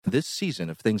This season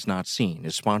of Things Not Seen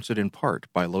is sponsored in part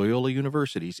by Loyola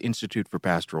University's Institute for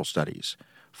Pastoral Studies.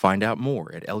 Find out more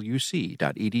at luc.edu/IPS.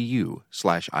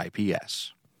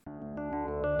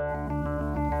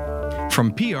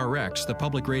 From PRX, the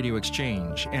Public Radio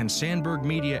Exchange, and Sandberg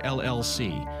Media,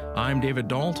 LLC, I'm David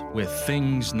Dalt with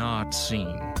Things Not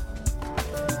Seen.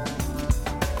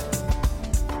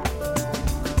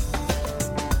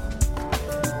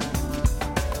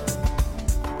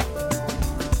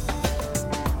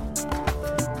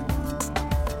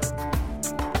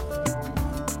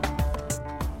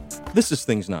 This is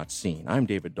Things Not Seen. I'm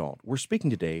David Dalt. We're speaking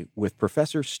today with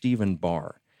Professor Stephen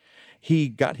Barr. He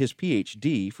got his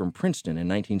Ph.D. from Princeton in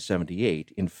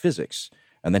 1978 in physics,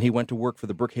 and then he went to work for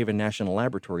the Brookhaven National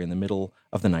Laboratory in the middle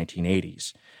of the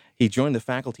 1980s. He joined the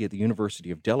faculty at the University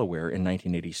of Delaware in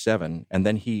 1987, and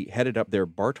then he headed up their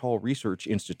Bartol Research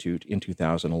Institute in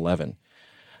 2011.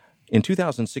 In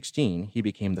 2016, he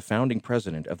became the founding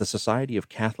president of the Society of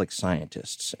Catholic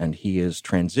Scientists, and he is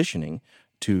transitioning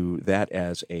to that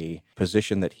as a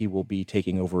position that he will be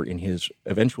taking over in his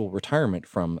eventual retirement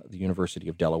from the University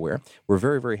of Delaware. We're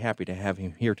very, very happy to have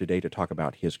him here today to talk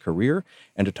about his career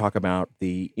and to talk about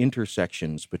the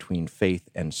intersections between faith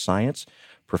and science.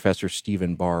 Professor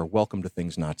Stephen Barr, welcome to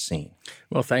Things Not Seen.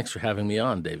 Well, thanks for having me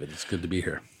on, David. It's good to be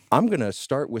here. I'm going to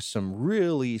start with some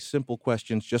really simple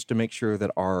questions just to make sure that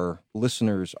our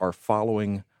listeners are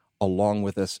following along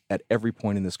with us at every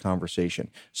point in this conversation.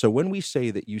 So when we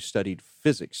say that you studied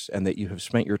physics and that you have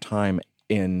spent your time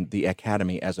in the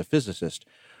academy as a physicist,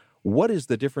 what is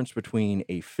the difference between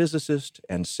a physicist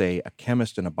and, say, a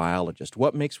chemist and a biologist?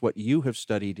 What makes what you have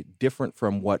studied different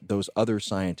from what those other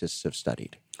scientists have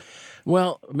studied?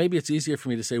 Well, maybe it's easier for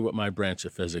me to say what my branch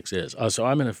of physics is. So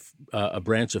I'm in a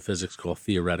branch of physics called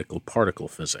theoretical particle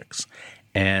physics.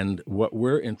 And what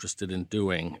we're interested in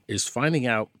doing is finding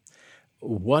out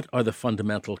what are the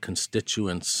fundamental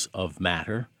constituents of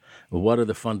matter, what are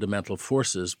the fundamental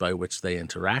forces by which they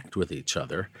interact with each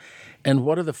other, and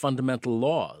what are the fundamental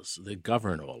laws that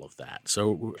govern all of that.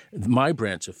 So my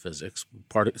branch of physics,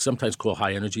 sometimes called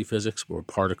high-energy physics or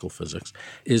particle physics,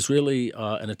 is really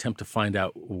an attempt to find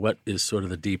out what is sort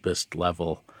of the deepest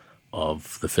level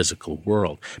of the physical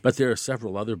world. But there are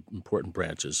several other important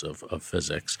branches of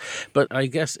physics. But I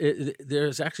guess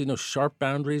there's actually no sharp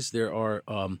boundaries. There are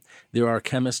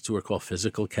chemists who are called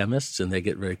physical chemists, and they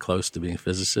get very close to being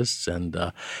physicists. And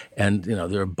there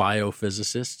are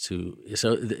biophysicists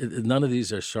so none of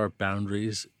these are sharp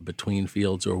boundaries between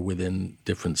fields or within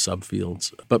different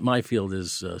subfields. But my field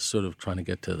is sort of trying to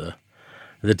get to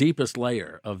the deepest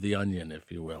layer of the onion,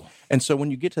 if you will. And so when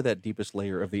you get to that deepest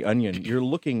layer of the onion, you're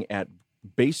looking at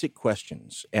basic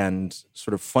questions and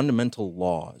sort of fundamental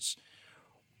laws.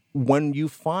 When you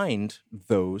find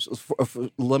those,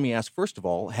 let me ask, first of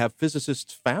all, have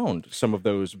physicists found some of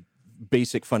those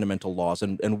basic fundamental laws,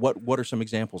 and what are some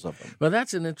examples of them? Well,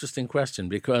 that's an interesting question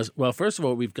because, well, first of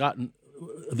all, we've gotten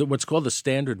what's called the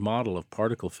standard model of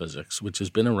particle physics, which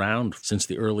has been around since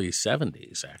the early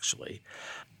 70s, actually.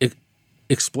 It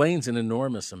explains an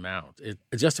enormous amount.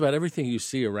 Just about everything you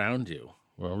see around you,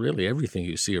 well, really everything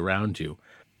you see around you,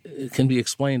 it can be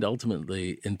explained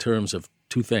ultimately in terms of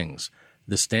two things: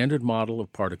 the standard model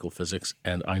of particle physics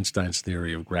and Einstein's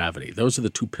theory of gravity. Those are the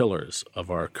two pillars of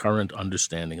our current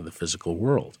understanding of the physical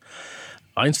world.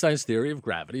 Einstein's theory of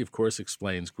gravity, of course,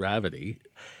 explains gravity.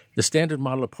 The standard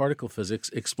model of particle physics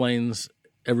explains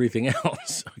everything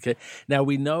else. Okay. Now,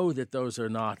 we know that those are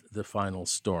not the final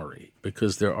story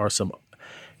because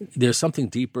there's something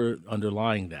deeper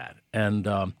underlying that. And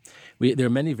there are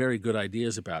many very good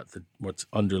ideas about what's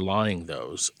underlying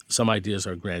those. Some ideas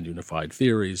are grand unified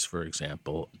theories, for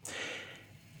example.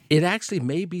 It actually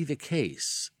may be the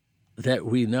case that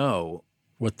we know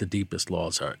what the deepest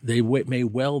laws are. They may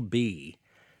well be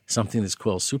something that's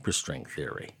called superstring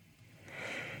theory.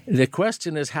 The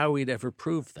question is how we'd ever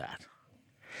prove that.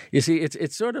 You see,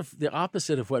 it's sort of the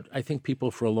opposite of what I think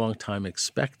people for a long time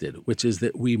expected, which is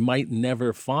that we might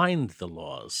never find the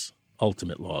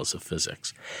ultimate laws of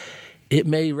physics. It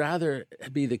may rather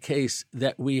be the case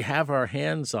that we have our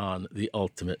hands on the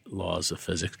ultimate laws of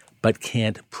physics, but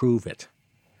can't prove it.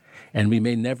 And we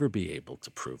may never be able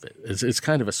to prove it. It's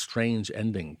kind of a strange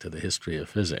ending to the history of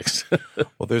physics.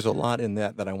 Well, there's a lot in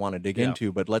that I want to dig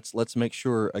into, but let's make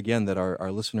sure, again, that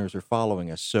our listeners are following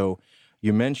us. So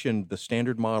You mentioned the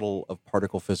Standard Model of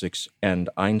particle physics and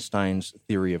Einstein's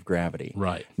theory of gravity.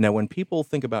 Right. Now, when people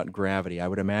think about gravity, I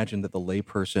would imagine that the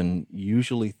layperson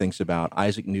usually thinks about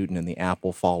Isaac Newton and the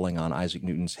apple falling on Isaac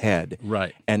Newton's head.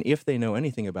 Right. And if they know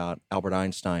anything about Albert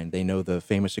Einstein, they know the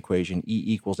famous equation E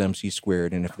equals mc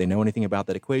squared. And if they know anything about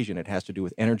that equation, it has to do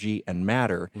with energy and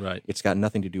matter. Right. It's got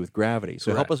nothing to do with gravity.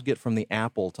 So help Correct. us get from the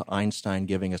apple to Einstein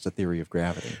giving us a theory of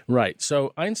gravity. Right.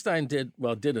 So Einstein did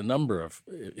a number of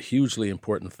hugely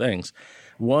important things.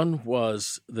 One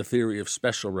was the theory of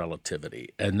special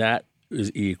relativity, and that is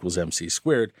E equals mc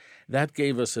squared. That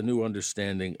gave us a new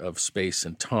understanding of space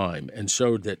and time and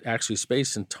showed that actually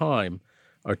space and time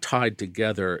are tied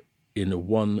together in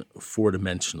one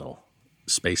four-dimensional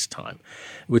space-time,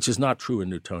 which is not true in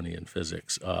Newtonian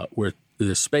physics, where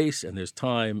there's space and there's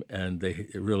time, and they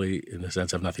really, in a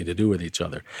sense, have nothing to do with each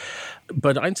other.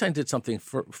 But Einstein did something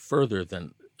further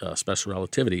than special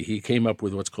relativity. He came up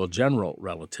with what's called general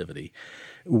relativity,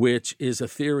 which is a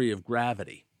theory of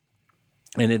gravity.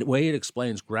 And the way it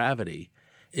explains gravity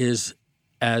is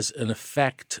as an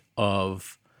effect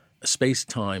of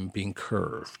space-time being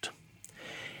curved.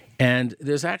 And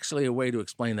there's actually a way to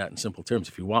explain that in simple terms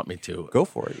if you want me to. Go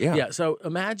for it, yeah. Yeah, so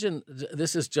imagine,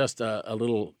 this is just a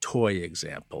little toy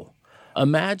example.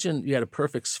 Imagine you had a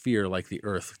perfect sphere like the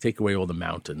Earth. Take away all the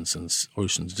mountains and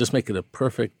oceans. Just make it a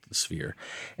perfect sphere.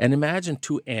 And imagine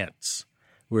two ants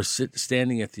were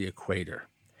standing at the equator.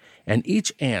 And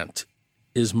each ant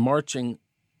is marching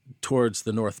towards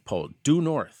the North Pole, due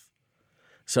north.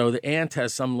 So the ant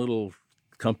has some little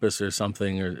compass or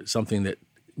something that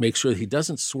makes sure that he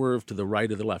doesn't swerve to the right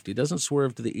or the left. He doesn't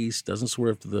swerve to the east, doesn't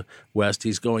swerve to the west.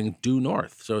 He's going due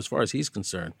north. So as far as he's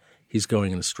concerned, he's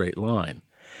going in a straight line.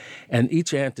 And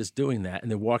each ant is doing that,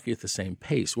 and they're walking at the same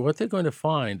pace. Well, what they're going to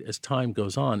find as time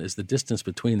goes on is the distance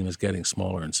between them is getting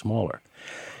smaller and smaller.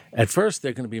 At first,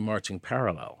 they're going to be marching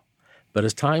parallel. But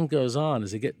as time goes on,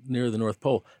 as they get near the North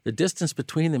Pole, the distance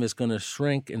between them is going to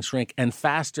shrink and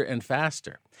faster and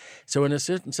faster. So in a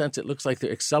certain sense, it looks like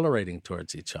they're accelerating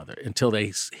towards each other until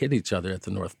they hit each other at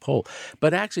the North Pole.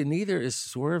 But actually, neither is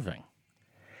swerving.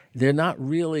 They're not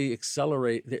really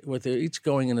accelerating. They're each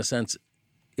going, in a sense,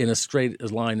 in as straight a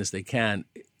line as they can,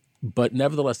 but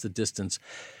nevertheless the distance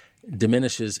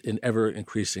diminishes in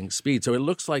ever-increasing speed. So it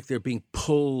looks like they're being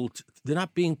pulled. They're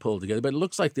not being pulled together, but it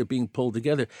looks like they're being pulled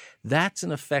together. That's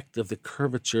an effect of the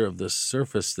curvature of the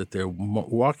surface that they're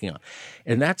walking on.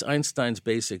 And that's Einstein's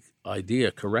basic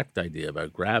idea, correct idea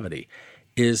about gravity,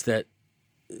 is that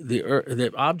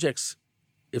the objects,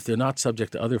 if they're not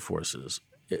subject to other forces,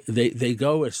 they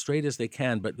go as straight as they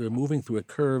can, but they're moving through a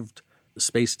curved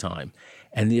space-time.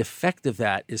 And the effect of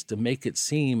that is to make it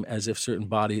seem as if certain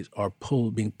bodies are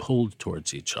being pulled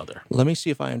towards each other. Let me see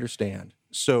if I understand.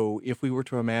 So if we were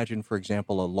to imagine, for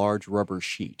example, a large rubber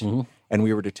sheet, and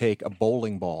we were to take a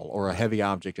bowling ball or a heavy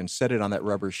object and set it on that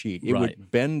rubber sheet, it would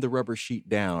bend the rubber sheet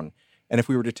down. And if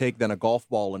we were to take then a golf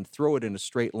ball and throw it in a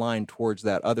straight line towards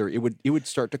that other, it would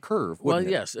start to curve. Well, it?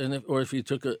 Yes, and if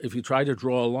you try to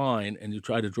draw a line and you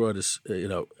try to draw it as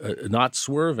not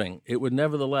swerving, it would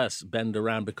nevertheless bend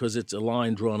around because it's a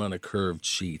line drawn on a curved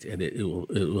sheet, and it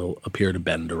will appear to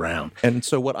bend around. And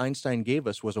so what Einstein gave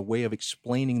us was a way of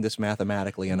explaining this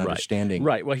mathematically and understanding.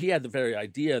 Right. Well, he had the very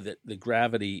idea that the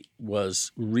gravity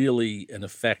was really an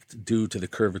effect due to the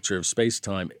curvature of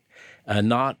space-time,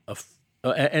 not a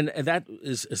and that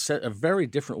is a very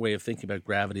different way of thinking about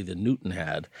gravity than Newton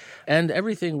had. And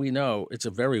everything we know, it's a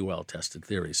very well-tested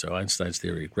theory. So Einstein's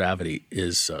theory of gravity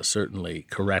is certainly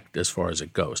correct as far as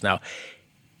it goes. Now,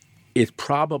 it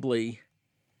probably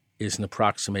is an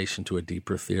approximation to a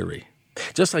deeper theory.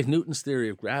 Just like Newton's theory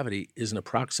of gravity is an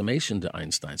approximation to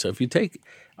Einstein. So if you take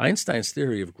Einstein's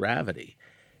theory of gravity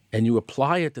and you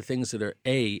apply it to things that are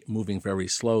A, moving very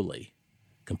slowly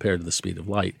compared to the speed of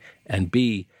light, and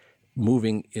B,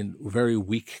 moving in very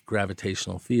weak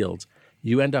gravitational fields,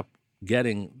 you end up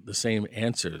getting the same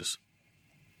answers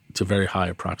to very high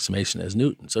approximation as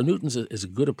Newton. So Newton's is a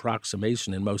good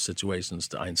approximation in most situations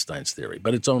to Einstein's theory,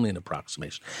 but it's only an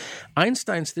approximation.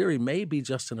 Einstein's theory may be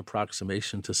just an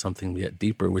approximation to something yet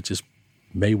deeper, which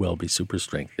may well be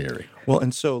superstrength theory. Well,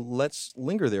 and so let's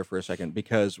linger there for a second,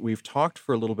 because we've talked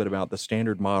for a little bit about the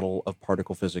Standard Model of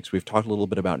particle physics. We've talked a little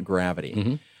bit about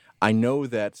gravity. I know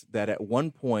that at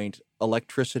one point,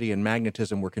 electricity and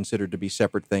magnetism were considered to be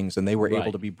separate things, and they were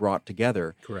able to be brought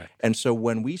together. Correct. And so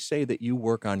when we say that you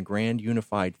work on grand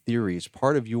unified theories,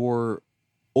 part of your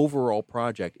overall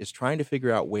project is trying to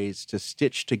figure out ways to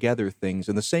stitch together things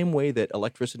in the same way that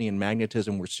electricity and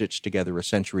magnetism were stitched together a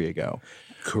century ago.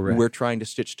 Correct. We're trying to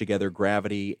stitch together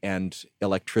gravity and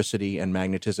electricity and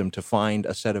magnetism to find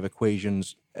a set of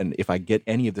equations, and if I get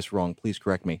any of this wrong, please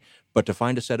correct me, but to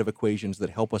find a set of equations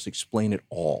that help us explain it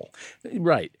all.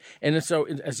 Right. And so,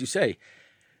 as you say,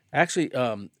 actually,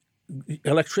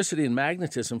 electricity and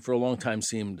magnetism for a long time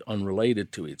seemed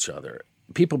unrelated to each other.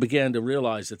 People began to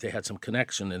realize that they had some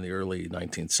connection in the early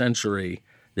 19th century,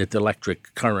 that the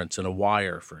electric currents in a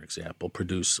wire, for example,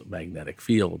 produce magnetic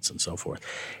fields and so forth.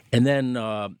 And then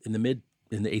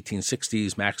in the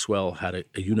 1860s, Maxwell had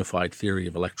a unified theory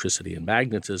of electricity and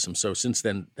magnetism. So since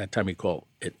then, that time we call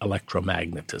it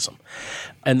electromagnetism.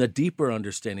 And the deeper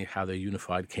understanding of how they're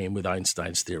unified came with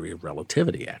Einstein's theory of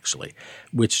relativity, actually,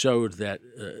 which showed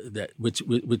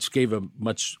which gave a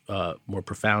much more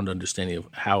profound understanding of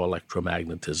how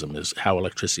how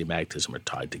electricity and magnetism are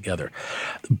tied together.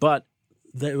 But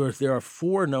there are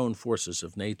four known forces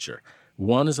of nature.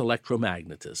 One is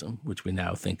electromagnetism, which we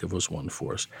now think of as one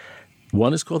force.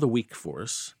 One is called the weak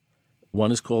force,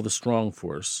 one is called the strong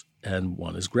force, and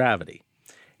one is gravity.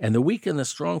 And the weak and the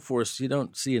strong force you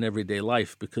don't see in everyday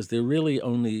life because they're really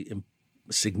only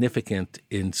significant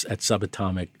at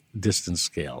subatomic distance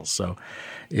scales. So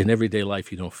in everyday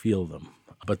life you don't feel them,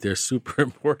 but they're super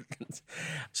important.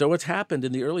 So what's happened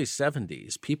in the early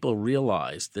 70s, people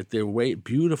realized that there were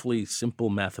beautifully simple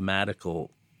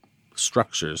mathematical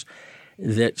structures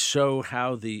that show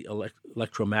how the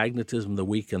electromagnetism, the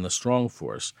weak and the strong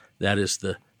force, that is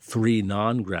the three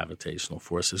non-gravitational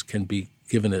forces, can be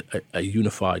given a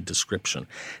unified description,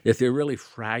 that they're really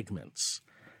fragments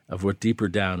of what deeper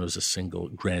down was a single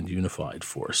grand unified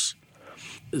force.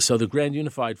 So the grand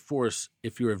unified force,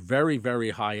 if you're at very,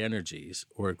 very high energies,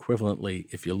 or equivalently,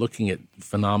 if you're looking at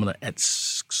phenomena at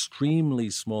extremely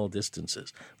small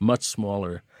distances, much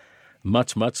smaller,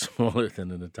 much smaller than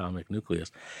an atomic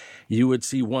nucleus, you would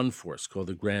see one force called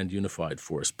the grand unified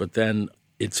force. But then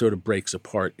it sort of breaks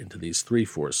apart into these three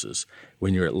forces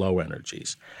when you're at low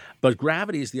energies. But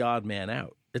gravity is the odd man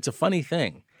out. It's a funny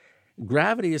thing.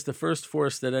 Gravity is the first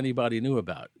force that anybody knew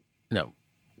about.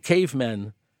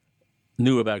 Cavemen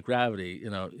knew about gravity.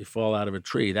 You fall out of a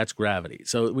tree, that's gravity.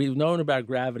 So we've known about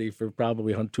gravity for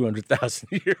probably 200,000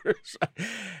 years.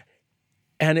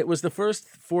 And it was the first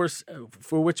force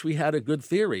for which we had a good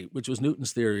theory, which was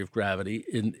Newton's theory of gravity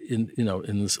in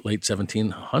the late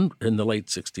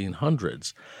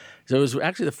 1600s. So it was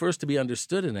actually the first to be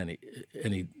understood in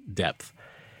any depth.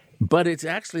 But it's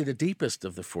actually the deepest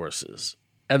of the forces,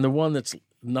 and the one that's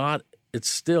not. It's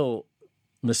still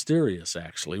mysterious,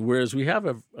 actually. Whereas we have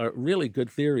a really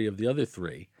good theory of the other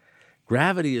three.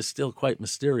 Gravity is still quite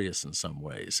mysterious in some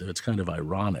ways. So it's kind of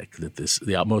ironic that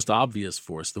the most obvious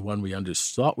force, the one we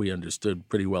thought we understood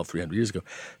pretty well 300 years ago,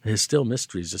 there's still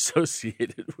mysteries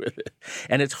associated with it.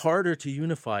 And it's harder to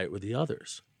unify it with the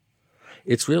others.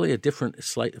 It's really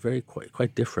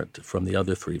quite different from the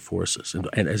other three forces.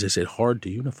 And as I said, hard to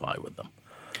unify with them.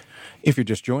 If you're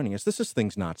just joining us, this is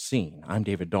Things Not Seen. I'm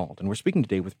David Dalt, and we're speaking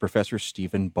today with Professor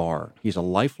Stephen Barr. He's a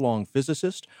lifelong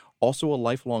physicist, also a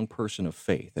lifelong person of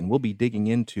faith, and we'll be digging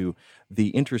into the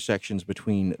intersections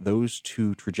between those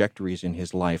two trajectories in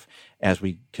his life as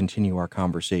we continue our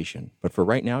conversation. But for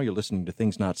right now, you're listening to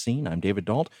Things Not Seen. I'm David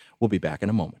Dalt. We'll be back in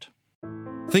a moment.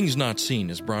 Things Not Seen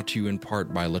is brought to you in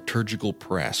part by Liturgical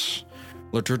Press.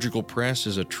 Liturgical Press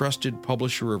is a trusted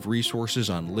publisher of resources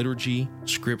on liturgy,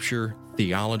 scripture,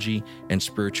 theology, and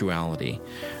spirituality.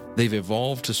 They've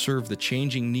evolved to serve the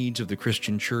changing needs of the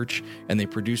Christian church, and they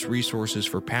produce resources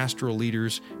for pastoral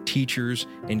leaders, teachers,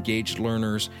 engaged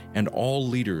learners, and all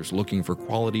leaders looking for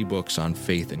quality books on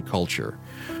faith and culture.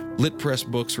 Lit Press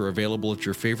books are available at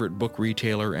your favorite book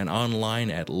retailer and online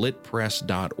at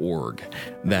litpress.org.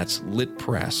 That's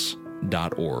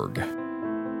litpress.org.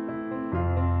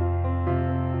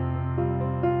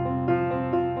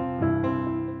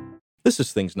 This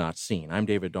is Things Not Seen. I'm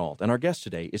David Dalt, and our guest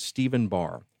today is Stephen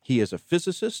Barr. He is a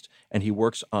physicist, and he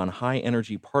works on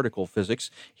high-energy particle physics.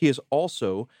 He is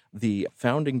also the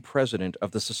founding president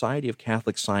of the Society of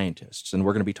Catholic Scientists, and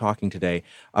we're going to be talking today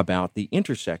about the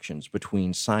intersections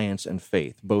between science and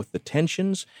faith, both the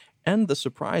tensions and the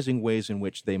surprising ways in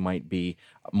which they might be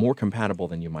more compatible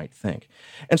than you might think.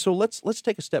 And so let's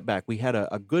take a step back. We had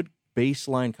a good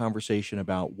baseline conversation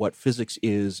about what physics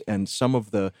is and some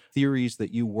of the theories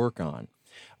that you work on.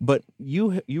 But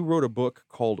you wrote a book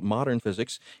called Modern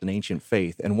Physics, an Ancient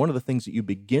Faith, and one of the things that you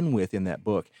begin with in that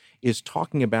book is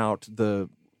talking about the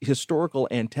historical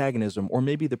antagonism, or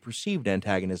maybe the perceived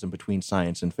antagonism between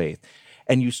science and faith.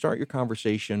 And you start your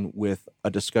conversation with a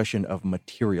discussion of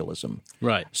materialism.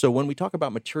 Right. So when we talk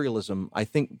about materialism, I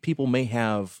think people may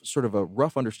have sort of a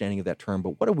rough understanding of that term,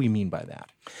 but what do we mean by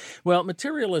that? Well,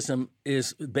 materialism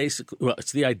is basically,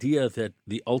 it's the idea that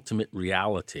the ultimate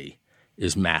reality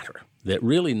is matter, that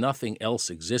really nothing else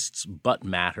exists but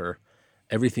matter.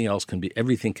 Everything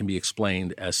can be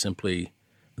explained as simply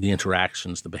the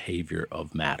interactions, the behavior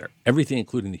of matter. Everything,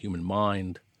 including the human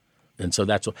mind. And so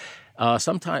that's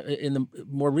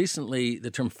more recently, the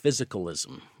term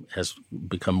physicalism has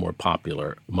become more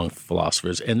popular among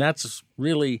philosophers, and that's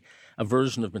really a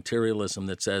version of materialism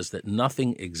that says that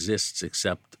nothing exists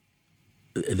except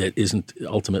that isn't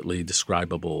ultimately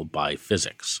describable by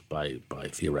physics, by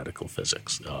theoretical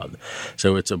physics.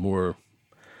 So it's a more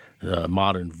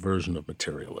modern version of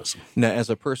materialism. Now, as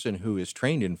a person who is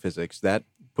trained in physics, that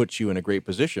puts you in a great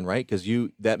position, right? Because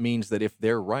that means that if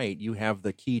they're right, you have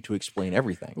the key to explain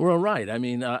everything. Well, right. I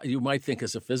mean, you might think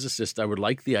as a physicist, I would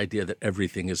like the idea that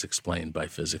everything is explained by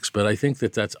physics, but I think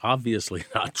that that's obviously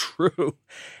not true.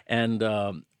 And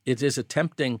it is a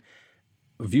tempting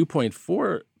viewpoint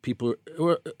for people.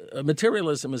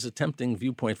 Materialism is a tempting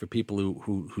viewpoint for people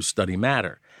who study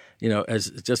matter. You know, as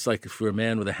just like if you're a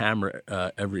man with a hammer,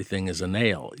 everything is a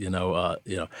nail.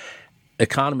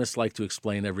 Economists like to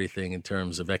explain everything in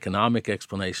terms of economic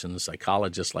explanations.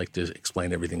 Psychologists like to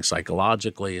explain everything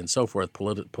psychologically and so forth.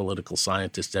 Political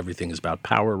scientists, everything is about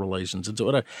power relations and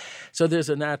so on. So there's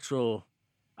a natural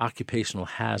occupational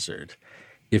hazard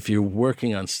if you're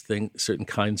working on certain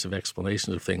kinds of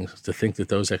explanations of things to think that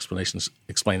those explanations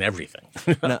explain everything.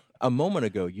 Now, a moment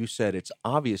ago, you said it's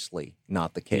obviously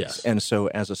not the case. Yes. And so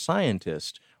as a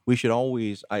scientist, we should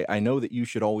always, I know that you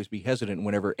should always be hesitant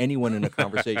whenever anyone in a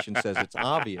conversation says it's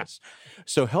obvious.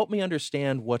 So help me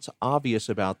understand what's obvious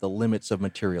about the limits of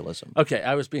materialism. Okay,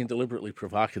 I was being deliberately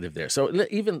provocative there. So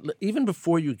even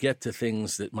before you get to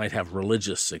things that might have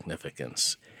religious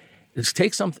significance,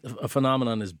 take a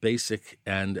phenomenon as basic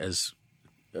and as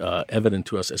evident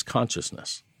to us as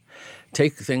consciousness.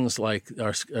 Take things like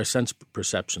our sense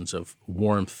perceptions of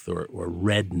warmth or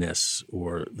redness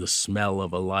or the smell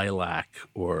of a lilac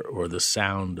or the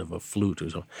sound of a flute or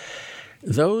so.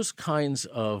 Those kinds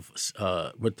of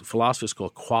what philosophers call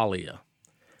qualia,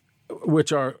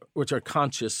 which are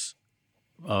conscious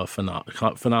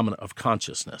phenomena of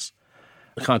consciousness.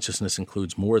 Consciousness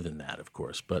includes more than that, of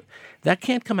course, but that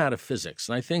can't come out of physics.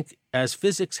 And I think as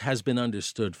physics has been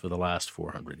understood for the last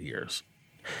 400 years,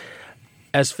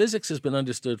 as physics has been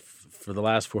understood for the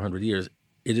last 400 years,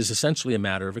 it is essentially a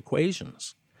matter of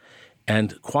equations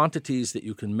and quantities that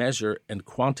you can measure and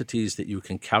quantities that you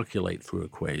can calculate through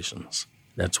equations.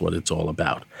 That's what it's all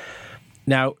about.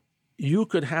 Now, you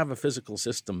could have a physical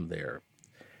system there.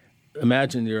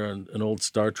 Imagine you're on an old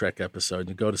Star Trek episode and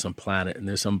you go to some planet and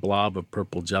there's some blob of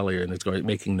purple jelly and it's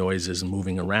making noises and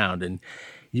moving around. And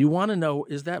you want to know,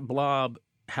 is that blob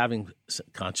having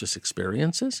conscious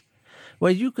experiences?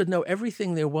 Well, you could know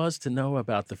everything there was to know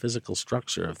about the physical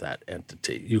structure of that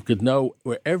entity. You could know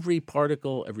where every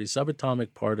particle, every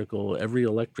subatomic particle, every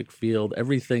electric field,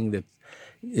 everything that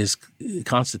is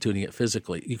constituting it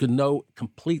physically. You could know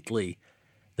completely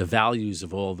the values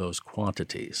of all those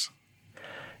quantities.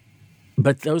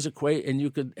 But those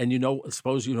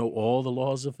suppose you know all the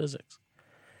laws of physics.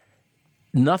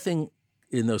 Nothing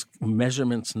in those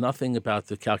measurements, nothing about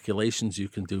the calculations you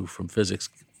can do from physics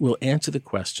will answer the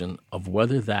question of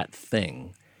whether that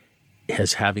thing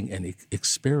has having any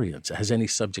experience, has any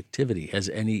subjectivity, has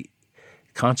any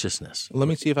consciousness. Let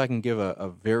me see if I can give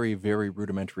a very, very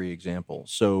rudimentary example.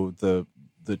 So the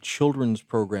children's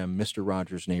program, Mr.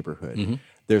 Rogers' Neighborhood,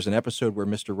 there's an episode where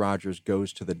Mr. Rogers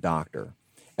goes to the doctor.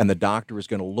 And the doctor is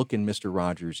going to look in Mr.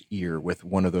 Rogers' ear with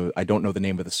one of those, I don't know the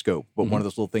name of the scope, but one of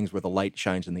those little things where the light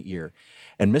shines in the ear.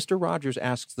 And Mr. Rogers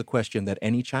asks the question that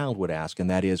any child would ask, and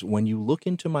that is, when you look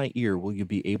into my ear, will you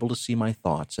be able to see my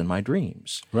thoughts and my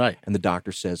dreams? Right. And the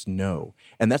doctor says no.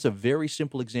 And that's a very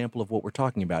simple example of what we're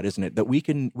talking about, isn't it? That we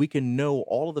can know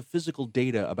all of the physical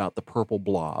data about the purple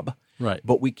blob, right?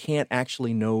 But we can't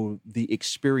actually know the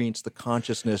experience, the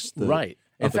consciousness, right.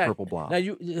 Of the purple blob. Now,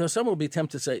 you know, someone will be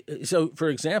tempted to say, so for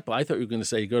example, I thought you were going to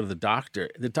say you go to the doctor.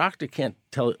 The doctor can't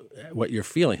tell what you're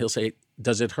feeling. He'll say,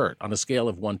 does it hurt on a scale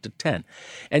of 1 to 10?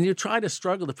 And you try to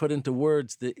struggle to put into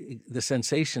words the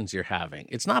sensations you're having.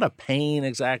 It's not a pain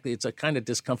exactly. It's a kind of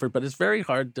discomfort, but it's very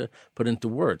hard to put into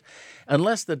words.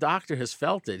 Unless the doctor has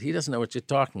felt it, he doesn't know what you're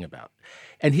talking about.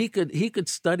 And he could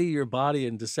study your body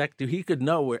and dissect you. He could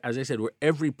know, where, as I said, where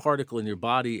every particle in your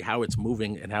body, how it's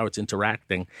moving and how it's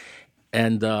interacting.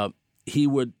 And he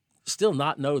would still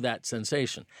not know that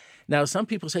sensation. Now, some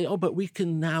people say, oh, but we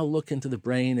can now look into the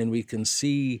brain and we can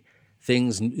see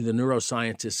things. The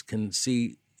neuroscientists can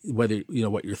see whether,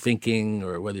 what you're thinking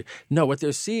or whether. No, what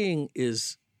they're seeing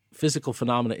is physical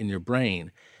phenomena in your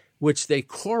brain, which they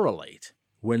correlate.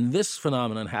 When this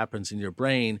phenomenon happens in your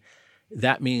brain,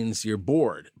 that means you're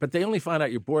bored. But they only find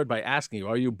out you're bored by asking you,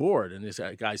 are you bored? And this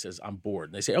guy says, I'm bored.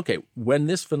 And they say, okay, when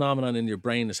this phenomenon in your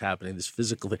brain is happening, this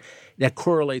physical thing, that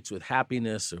correlates with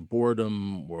happiness or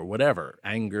boredom or whatever,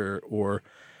 anger or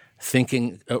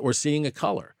thinking or seeing a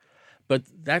color. But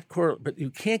but you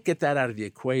can't get that out of the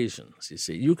equations, you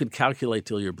see. You could calculate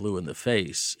till you're blue in the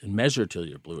face and measure till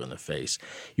you're blue in the face.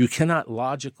 You cannot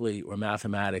logically or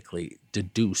mathematically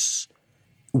deduce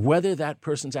whether that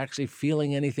person's actually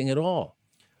feeling anything at all.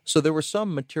 So there were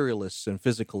some materialists and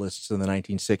physicalists in the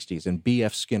 1960s, and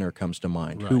B.F. Skinner comes to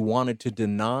mind, Right. who wanted to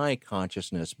deny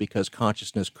consciousness because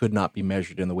consciousness could not be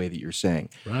measured in the way that you're saying.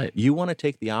 Right. You want to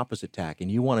take the opposite tack,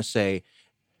 and you want to say,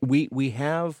 we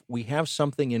have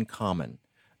something in common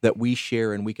that we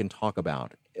share and we can talk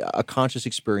about. A conscious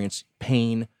experience,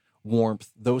 pain,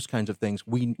 warmth, those kinds of things.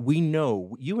 We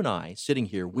know, you and I sitting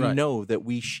here, we Right. know that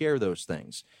we share those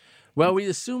things. Well, we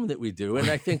assume that we do, and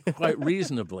I think quite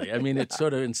reasonably. I mean, it's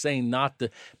sort of insane not to.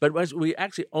 But what we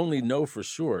actually only know for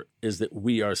sure is that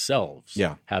we ourselves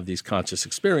have these conscious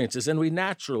experiences, and we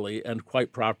naturally and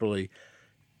quite properly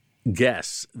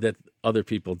guess that other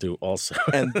people do also.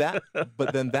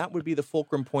 But then that would be the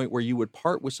fulcrum point where you would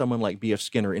part with someone like B.F.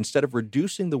 Skinner. Instead of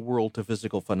reducing the world to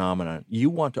physical phenomena,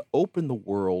 you want to open the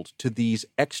world to these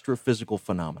extra physical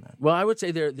phenomena. Well, I would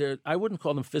say they're I wouldn't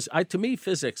call them physics. To me,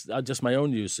 physics, just my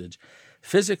own usage,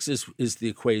 physics is the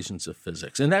equations of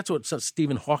physics. And that's what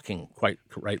Stephen Hawking quite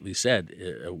rightly said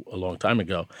a long time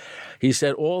ago. He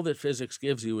said all that physics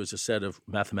gives you is a set of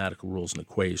mathematical rules and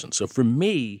equations. So for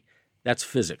me, that's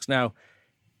physics. Now,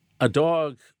 a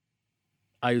dog,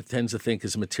 I tend to think,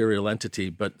 is a material entity,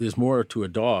 but there's more to a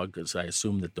dog, as I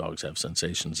assume that dogs have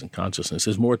sensations and consciousness.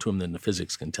 There's more to them than the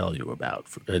physics can tell you about.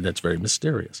 And that's very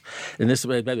mysterious. And this,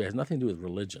 by the way, has nothing to do with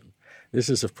religion. This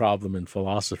is a problem in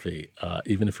philosophy.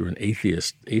 Even if you're an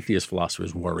atheist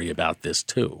philosophers worry about this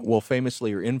too. Well,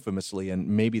 famously or infamously, and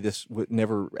maybe this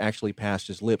never actually passed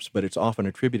his lips, but it's often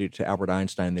attributed to Albert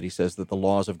Einstein that he says that the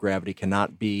laws of gravity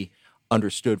cannot be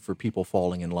understood for people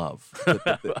falling in love.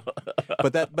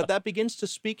 But that begins to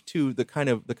speak to the kind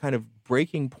of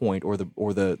breaking point or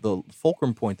the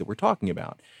fulcrum point that we're talking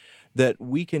about. That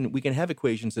we can have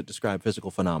equations that describe physical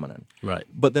phenomenon. Right.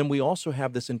 But then we also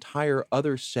have this entire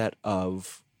other set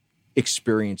of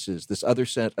experiences, this other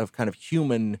set of kind of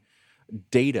human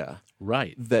data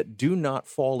Right. that do not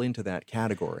fall into that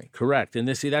category. Correct. And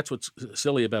that's what's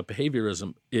silly about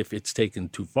behaviorism if it's taken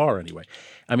too far anyway.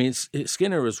 I mean,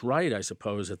 Skinner is right, I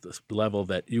suppose, at the level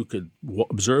that you could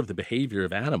observe the behavior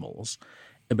of animals,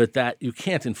 but that you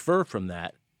can't infer from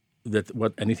that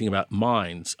anything about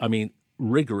minds. I mean,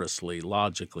 rigorously,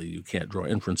 logically, you can't draw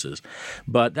inferences.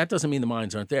 But that doesn't mean the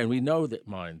minds aren't there. And we know that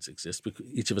minds exist because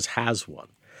each of us has one.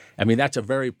 I mean, that's a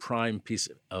very prime piece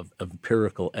of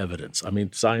empirical evidence. I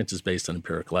mean, science is based on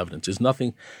empirical evidence. There's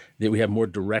nothing that we have more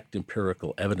direct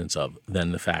empirical evidence of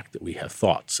than the fact that we have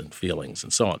thoughts and feelings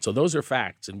and so on. So those are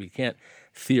facts, and we can't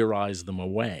theorize them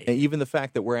away. And even the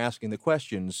fact that we're asking the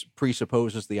questions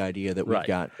presupposes the idea that we've Right.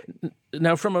 got.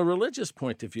 Now, from a religious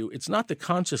point of view, it's not the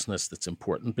consciousness that's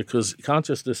important because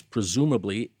consciousness,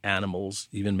 presumably, animals,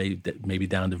 even maybe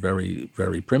down to very,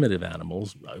 very primitive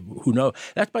animals, who know.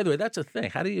 By the way, that's a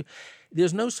thing.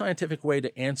 There's no scientific way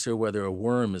to answer whether a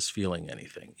worm is feeling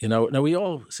anything. Now we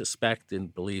all suspect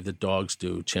and believe that dogs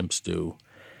do, chimps do.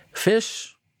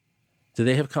 Fish, do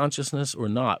they have consciousness or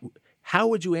not? How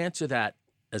would you answer that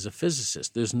as a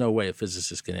physicist? There's no way a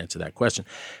physicist can answer that question.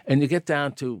 And you get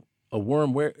down to a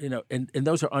worm where, and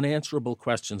those are unanswerable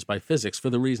questions by physics for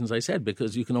the reasons I said,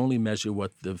 because you can only measure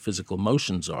what the physical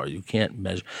motions are. You can't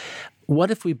measure.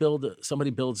 What if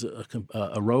somebody builds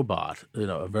a robot,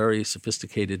 a very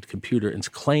sophisticated computer, and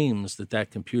claims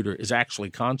that computer is actually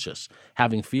conscious,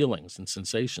 having feelings and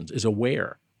sensations, is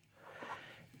aware?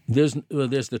 There's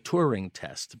the Turing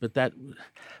test,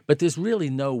 but there's really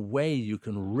no way you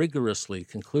can rigorously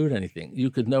conclude anything. You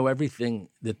could know everything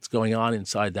that's going on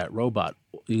inside that robot.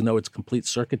 You know its complete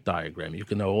circuit diagram. You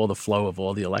can know all the flow of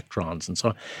all the electrons and so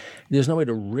on. There's no way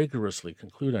to rigorously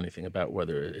conclude anything about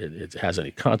whether it has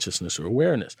any consciousness or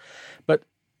awareness. But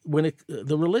when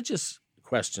the religious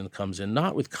question comes in,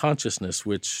 not with consciousness,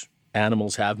 which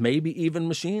animals have, maybe even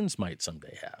machines might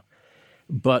someday have,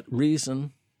 but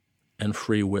reason and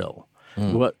free will.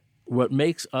 What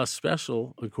makes us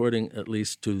special, according at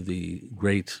least to the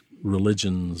great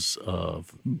religions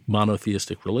of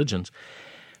monotheistic religions,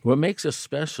 What makes us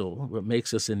special, what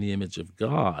makes us in the image of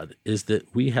God, is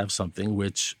that we have something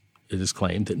which it is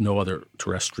claimed that no other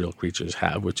terrestrial creatures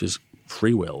have, which is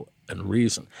free will and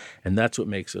reason. And that's what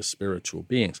makes us spiritual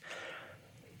beings.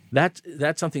 That's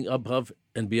something above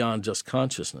and beyond just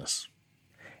consciousness.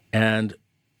 And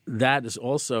that is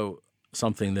also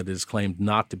something that is claimed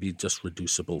not to be just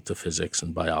reducible to physics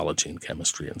and biology and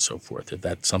chemistry and so forth.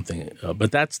 That's something,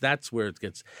 but that's where it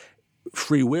gets.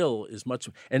 Free will is much,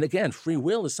 and again, free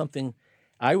will is something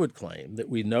I would claim that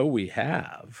we know we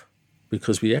have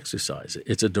because we exercise it.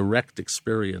 It's a direct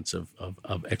experience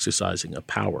of exercising a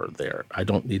power there. I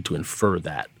don't need to infer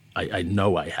that. I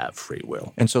know I have free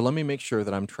will. And so let me make sure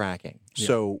that I'm tracking. Yeah.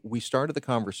 So we started the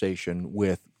conversation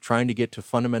with trying to get to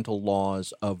fundamental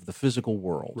laws of the physical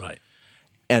world. Right.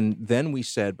 And then we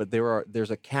said, but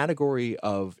there's a category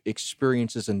of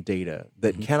experiences and data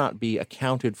that cannot be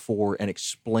accounted for and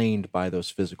explained by those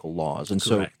physical laws. And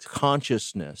Correct. so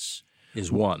consciousness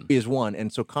Is one.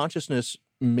 And so consciousness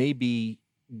may be,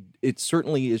 it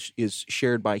certainly is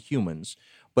shared by humans,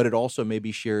 but it also may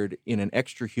be shared in an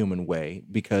extra-human way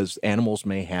because animals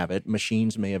may have it,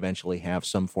 machines may eventually have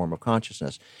some form of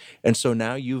consciousness. And so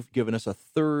now you've given us a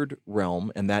third realm,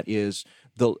 and that is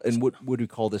and what would we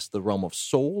call this, the realm of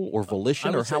soul or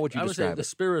volition, or how would you describe I would say the it?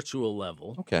 spiritual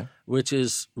level, Okay. which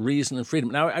is reason and freedom.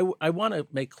 Now, I want to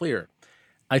make clear,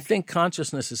 I think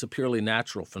consciousness is a purely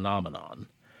natural phenomenon.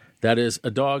 That is, a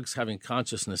dog's having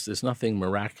consciousness. There's nothing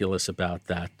miraculous about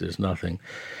that. There's nothing.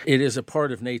 It is a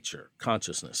part of nature,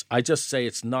 consciousness. I just say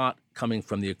it's not coming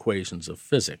from the equations of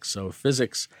physics. So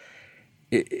physics,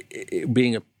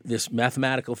 this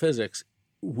mathematical physics,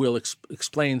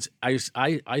 explains, I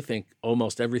think,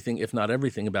 almost everything, if not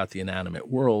everything, about the inanimate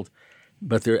world.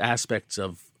 But there are aspects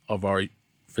of our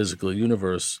physical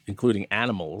universe, including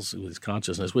animals with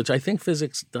consciousness, which I think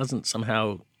physics doesn't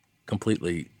somehow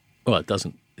completely. Well, it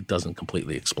doesn't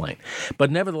completely explain. But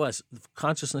nevertheless,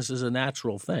 consciousness is a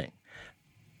natural thing.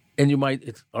 And you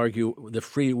might argue the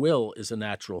free will is a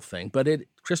natural thing. But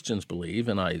Christians believe,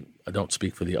 and I don't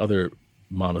speak for the other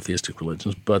monotheistic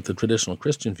religions, but the traditional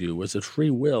Christian view was that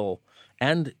free will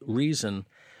and reason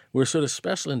were sort of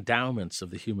special endowments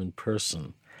of the human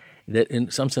person that in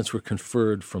some sense were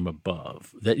conferred from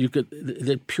above,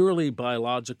 that purely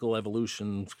biological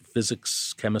evolution,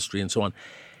 physics, chemistry, and so on,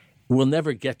 will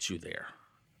never get you there.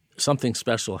 Something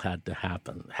special has to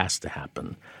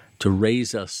happen to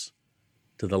raise us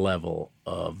to the level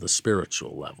of the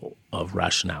spiritual level of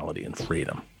rationality and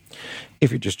freedom.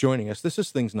 If you're just joining us, this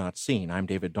is Things Not Seen. I'm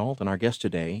David Dalt, and our guest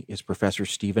today is Professor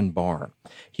Stephen Barr.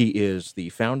 He is the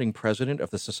founding president of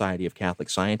the Society of Catholic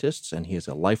Scientists, and he is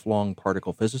a lifelong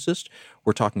particle physicist.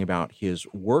 We're talking about his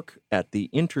work at the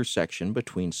intersection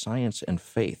between science and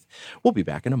faith. We'll be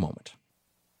back in a moment.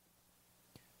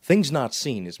 Things Not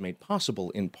Seen is made possible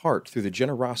in part through the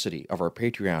generosity of our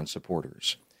Patreon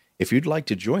supporters. If you'd like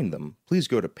to join them, please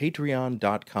go to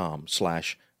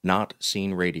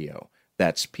patreon.com/notseenradio.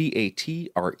 That's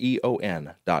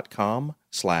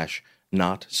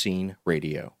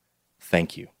patreon.com/notseenradio.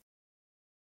 Thank you.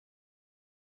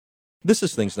 This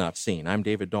is Things Not Seen. I'm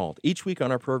David Dalt. Each week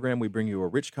on our program, we bring you a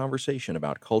rich conversation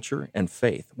about culture and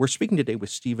faith. We're speaking today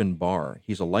with Stephen Barr.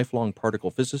 He's a lifelong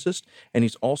particle physicist, and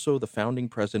he's also the founding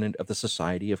president of the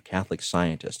Society of Catholic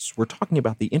Scientists. We're talking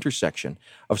about the intersection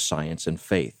of science and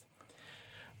faith.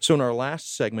 So in our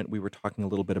last segment, we were talking a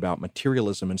little bit about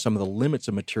materialism and some of the limits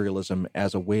of materialism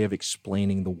as a way of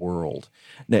explaining the world.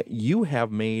 Now, you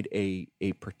have made a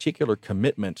particular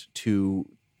commitment to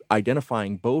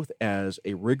identifying both as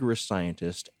a rigorous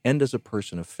scientist and as a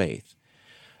person of faith.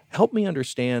 Help me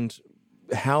understand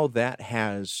how that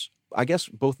has, I guess,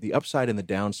 both the upside and the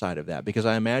downside of that, because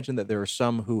I imagine that there are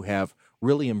some who have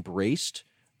really embraced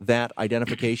that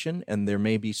identification, and there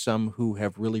may be some who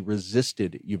have really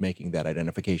resisted you making that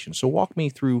identification. So walk me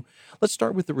through, let's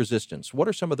start with the resistance. What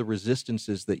are some of the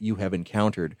resistances that you have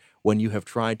encountered when you have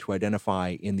tried to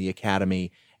identify in the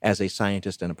academy as a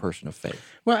scientist and a person of faith?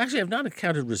 Well, actually, I've not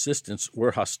encountered resistance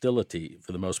or hostility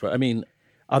for the most part. I mean,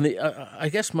 I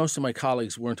guess most of my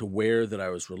colleagues weren't aware that I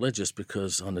was religious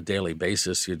because on a daily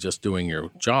basis, you're just doing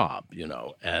your job,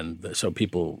 and so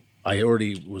I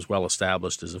already was well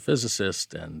established as a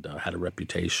physicist and had a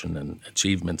reputation and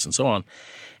achievements and so on.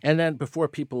 And then before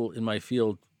anybody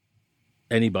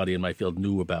in my field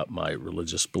knew about my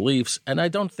religious beliefs, and I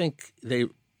don't think they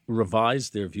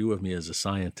revised their view of me as a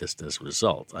scientist as a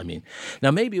result. I mean,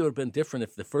 now maybe it would have been different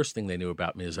if the first thing they knew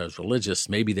about me is I was religious.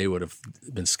 Maybe they would have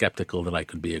been skeptical that I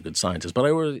could be a good scientist. But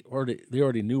they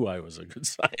already knew I was a good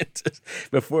scientist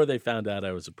before they found out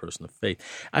I was a person of faith.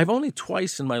 I've only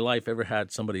twice in my life ever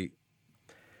had somebody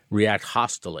react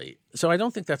hostilely. So I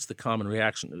don't think that's the common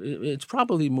reaction. It's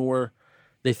probably more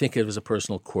they think of it as a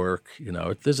personal quirk.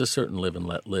 There's a certain live and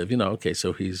let live. Okay,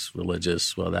 so he's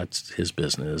religious. Well, that's his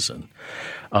business. And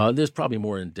there's probably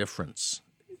more indifference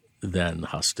than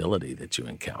hostility that you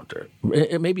encounter.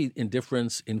 It may be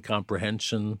indifference,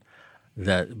 incomprehension,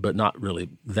 but not really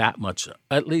that much.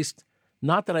 At least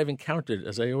not that I've encountered.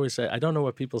 As I always say, I don't know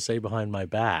what people say behind my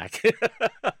back.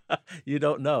 You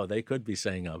don't know. They could be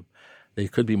saying they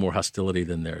could be more hostility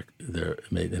than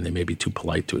and they may be too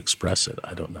polite to express it.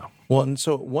 I don't know. Well, and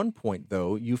so at one point,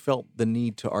 though, you felt the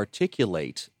need to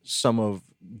articulate some of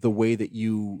the way that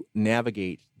you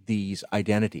navigate these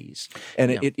identities,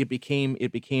 and it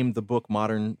became the book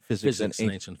Modern Physics and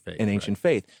Ancient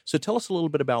Faith. So tell us a little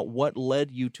bit about what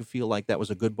led you to feel like that was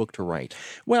a good book to write.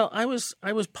 Well, I was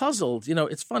puzzled.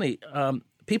 It's funny.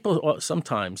 People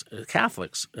sometimes,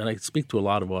 Catholics, and I speak to a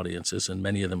lot of audiences, and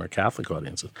many of them are Catholic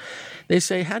audiences, they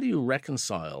say, how do you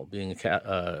reconcile being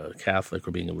a Catholic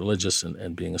or being a religious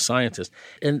and being a scientist?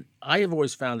 And I have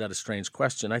always found that a strange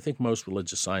question. I think most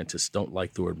religious scientists don't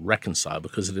like the word reconcile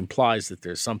because it implies that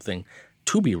there's something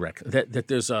to be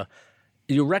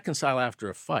you reconcile after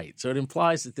a fight. So it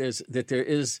implies that there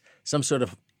is some sort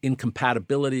of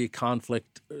incompatibility,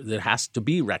 conflict that has to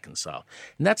be reconciled.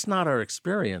 And that's not our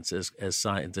experience as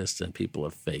scientists and people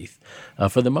of faith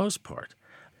for the most part.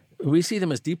 We see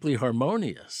them as deeply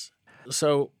harmonious.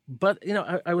 So, but,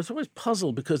 I was always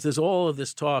puzzled because there's all of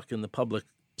this talk in the public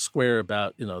square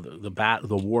about,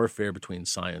 the warfare between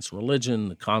science and religion,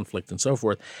 the conflict and so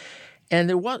forth. And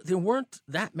there weren't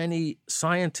that many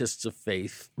scientists of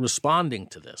faith responding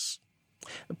to this.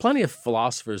 Plenty of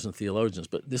philosophers and theologians,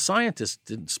 but the scientists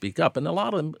didn't speak up, and a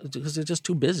lot of them because they're just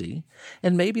too busy,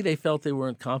 and maybe they felt they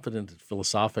weren't confident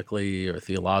philosophically or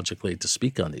theologically to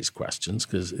speak on these questions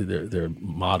because they're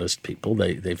modest people.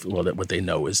 What they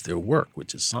know is their work,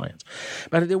 which is science.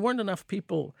 But there weren't enough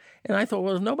people, and I thought,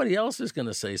 well, if nobody else is going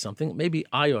to say something, maybe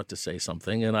I ought to say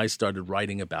something, and I started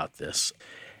writing about this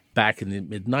back in the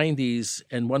mid-'90s,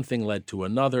 and one thing led to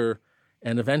another.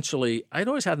 And eventually, I'd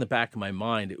always had in the back of my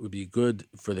mind it would be good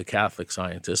for the Catholic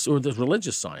scientists or the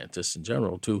religious scientists in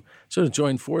general to sort of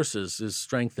join forces. There's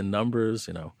strength in numbers,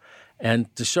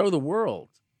 and to show the world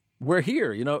we're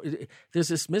here. There's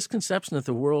this misconception that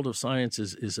the world of science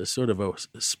is a sort of a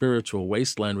spiritual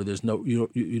wasteland where there's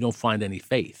you don't find any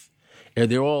faith.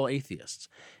 They're all atheists.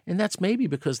 And that's maybe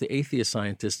because the atheist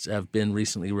scientists have been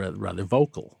recently rather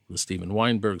vocal, the Steven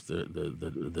Weinbergs,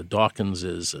 the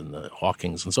Dawkinses and the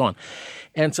Hawkings and so on.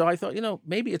 And so I thought,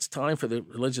 maybe it's time for the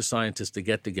religious scientists to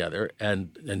get together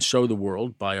and show the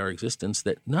world by our existence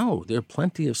that, no, there are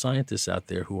plenty of scientists out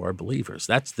there who are believers.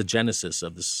 That's the genesis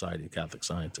of the Society of Catholic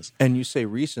Scientists. And you say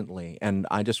recently, and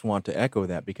I just want to echo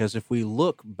that, because if we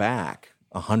look back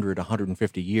 100,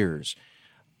 150 years,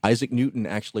 Isaac Newton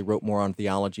actually wrote more on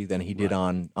theology than he did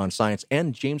on science.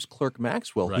 And James Clerk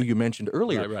Maxwell, who you mentioned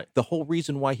earlier, the whole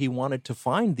reason why he wanted to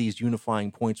find these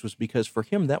unifying points was because for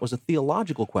him that was a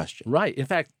theological question. Right. In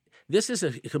fact, this is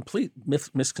a complete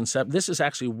misconception. This is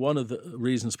actually one of the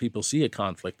reasons people see a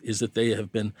conflict is that they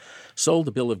have been sold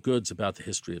a bill of goods about the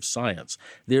history of science.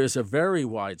 There is a very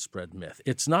widespread myth.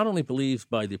 It's not only believed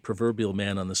by the proverbial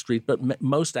man on the street, but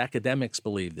most academics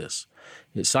believe this.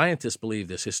 Scientists believe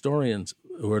this. Historians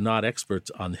who are not experts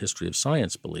on the history of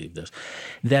science believe this,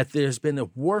 that there's been a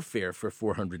warfare for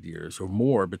 400 years or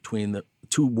more between the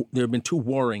two. There have been two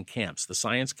warring camps, the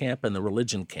science camp and the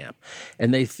religion camp.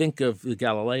 And they think of the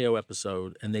Galileo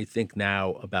episode, and they think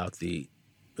now about the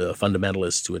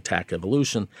fundamentalists who attack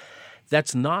evolution.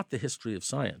 That's not the history of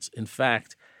science. In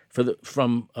fact,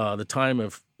 from the time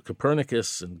of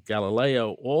Copernicus and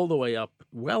Galileo all the way up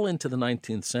well into the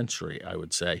 19th century, I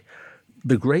would say,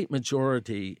 the great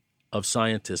majority of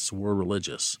scientists were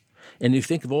religious. And you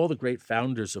think of all the great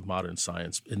founders of modern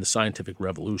science in the scientific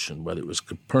revolution, whether it was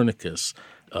Copernicus,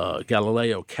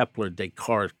 Galileo, Kepler,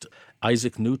 Descartes,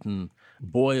 Isaac Newton,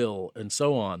 Boyle, and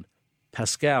so on,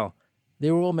 Pascal,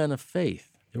 they were all men of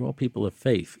faith. They were all people of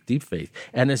faith, deep faith.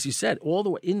 And as you said, all the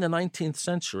way in the 19th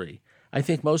century, I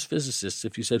think most physicists,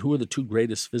 if you said who are the two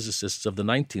greatest physicists of the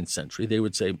 19th century, they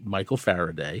would say Michael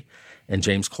Faraday and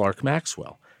James Clerk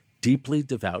Maxwell, deeply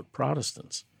devout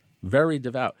Protestants. Very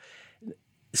devout.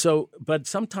 So, but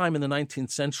sometime in the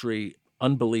 19th century,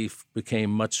 unbelief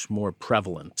became much more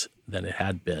prevalent than it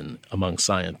had been among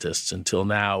scientists until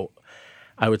now.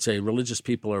 I would say religious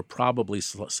people are probably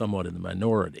somewhat in the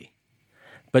minority.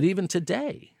 But even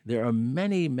today, there are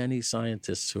many, many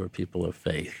scientists who are people of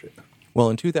faith. Well,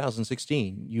 in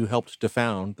 2016, you helped to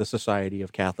found the Society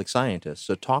of Catholic Scientists.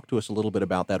 So talk to us a little bit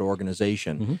about that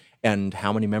organization and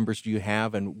how many members do you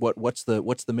have, and what's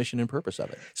the mission and purpose of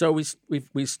it? So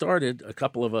we started, a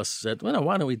couple of us said, well,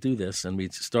 why don't we do this? And we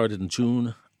started in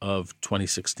June of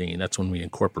 2016. That's when we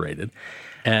incorporated.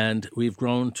 And we've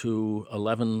grown to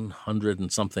 1,100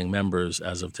 and something members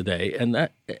as of today.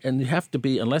 And you have to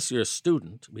be, unless you're a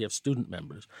student, we have student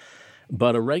members,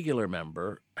 but a regular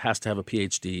member has to have a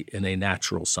PhD in a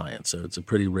natural science. So it's a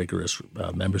pretty rigorous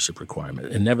membership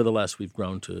requirement. And nevertheless, we've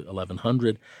grown to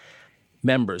 1,100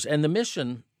 members. And the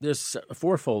mission, there's a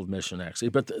fourfold mission actually,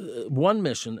 but one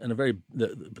mission, and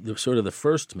the sort of the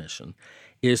first mission,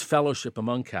 is fellowship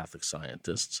among Catholic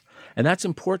scientists. And that's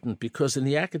important because in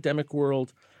the academic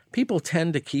world, people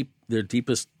tend to keep their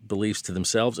deepest beliefs to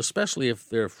themselves, especially if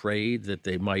they're afraid that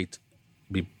they might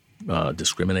be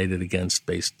discriminated against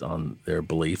based on their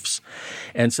beliefs.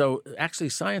 And so actually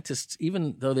scientists,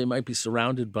 even though they might be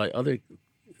surrounded by other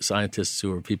scientists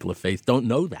who are people of faith, don't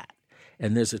know that.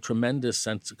 And there's a tremendous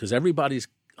sense, because everybody's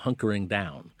hunkering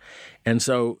down. And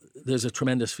so there's a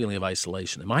tremendous feeling of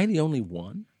isolation. Am I the only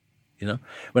one? You know,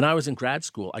 when I was in grad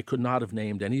school, I could not have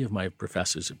named any of my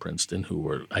professors at Princeton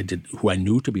who I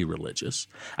knew to be religious.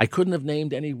 I couldn't have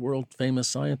named any world-famous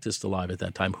scientist alive at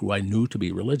that time who I knew to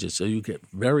be religious. So you get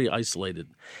very isolated.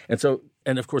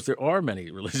 And of course, there are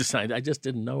many religious scientists I just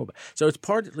didn't know about. So it's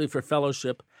partly for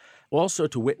fellowship, also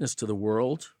to witness to the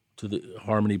world, to the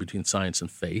harmony between science and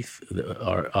faith,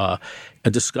 a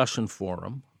discussion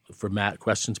forum for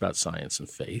questions about science and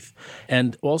faith,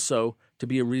 and also to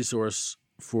be a resource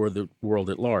for the world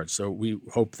at large. So we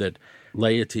hope that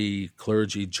laity,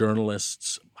 clergy,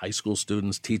 journalists, high school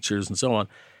students, teachers, and so on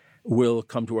will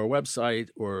come to our website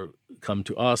or come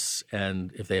to us,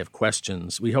 and if they have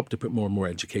questions, we hope to put more and more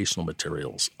educational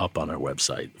materials up on our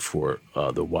website for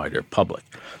the wider public.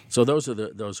 So those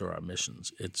are our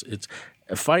missions. It's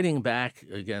fighting back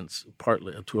against,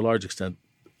 partly to a large extent,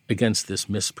 against this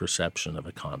misperception of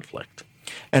a conflict.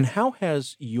 And how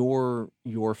has your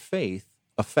faith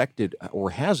affected,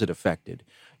 or has it affected,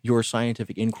 your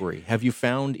scientific inquiry? Have you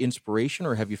found inspiration,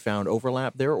 or have you found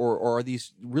overlap there, or are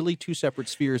these really two separate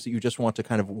spheres that you just want to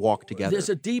kind of walk together?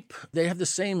 They have the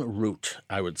same root,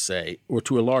 I would say, or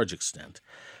to a large extent,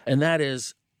 and that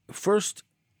is, first,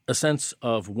 a sense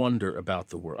of wonder about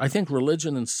the world. I think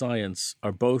religion and science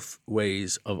are both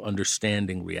ways of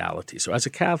understanding reality. So as a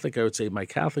Catholic, I would say my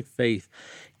Catholic faith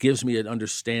gives me an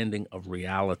understanding of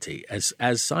reality, as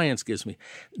science gives me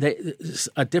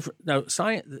a different. Now,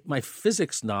 my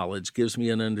physics knowledge gives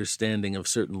me an understanding of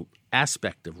certain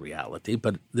aspect of reality,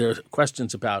 but there are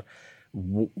questions about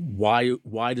why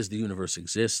does the universe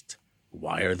exist?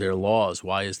 Why are there laws?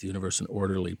 Why is the universe an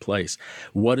orderly place?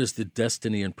 What is the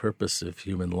destiny and purpose of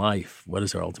human life? What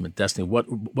is our ultimate destiny? What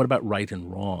about right and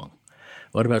wrong?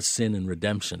 What about sin and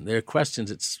redemption? There are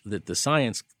questions that the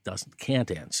science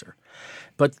can't answer.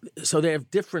 But so there are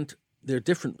different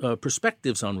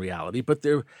perspectives on reality, but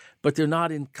they're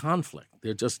not in conflict.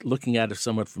 They're just looking at it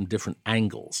somewhat from different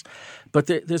angles. But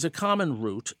there's a common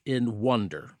root in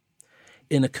wonder,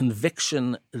 in a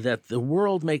conviction that the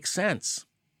world makes sense.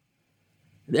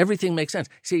 Everything makes sense.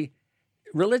 See,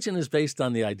 religion is based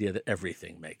on the idea that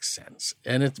everything makes sense.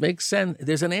 And it makes sense.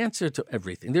 There's an answer to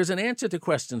everything. There's an answer to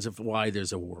questions of why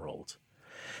there's a world.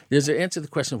 There's an answer to the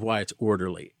question of why it's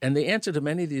orderly. And the answer to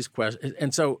many of these questions,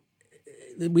 and so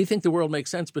we think the world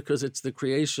makes sense because it's the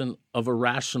creation of a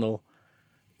rational,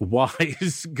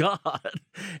 wise God.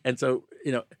 And so,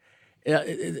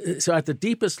 so at the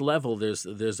deepest level,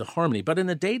 there's a harmony. But in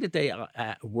the day-to-day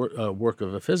work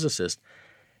of a physicist,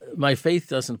 my faith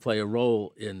doesn't play a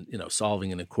role in,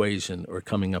 solving an equation or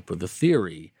coming up with a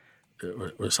theory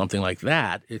or something like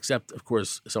that. Except, of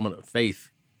course, someone of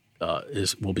faith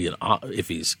will be if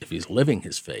he's living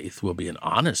his faith, will be an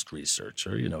honest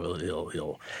researcher.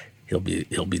 He'll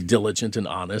be diligent and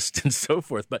honest and so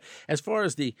forth. But as far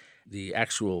as the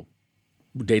actual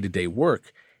day-to-day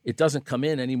work, it doesn't come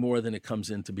in any more than it comes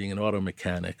into being an auto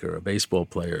mechanic or a baseball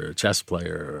player or a chess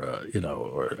player,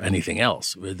 or anything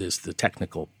else. There's the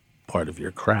technical part of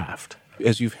your craft.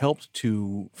 As you've helped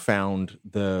to found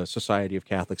the Society of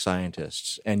Catholic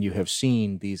Scientists, and you have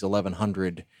seen these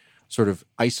 1,100 sort of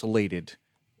isolated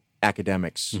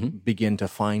academics begin to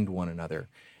find one another,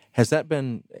 has that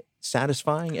been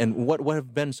satisfying? And what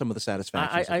have been some of the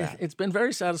satisfactions of that? It's been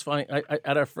very satisfying.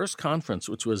 At our first conference,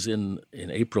 which was in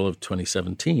April of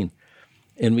 2017,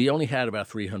 and we only had about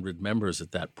 300 members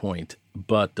at that point,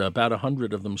 but about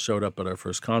 100 of them showed up at our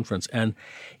first conference. And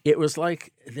it was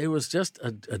like there was just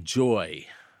a joy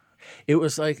it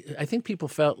was like, I think people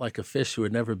felt like a fish who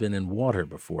had never been in water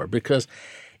before because,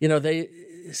 they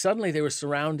were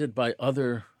surrounded by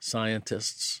other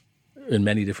scientists in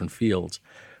many different fields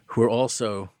who were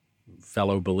also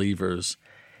fellow believers.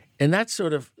 And that's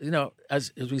sort of,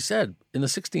 as we said, in the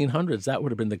 1600s, that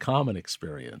would have been the common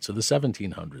experience, or the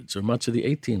 1700s, or much of the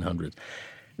 1800s.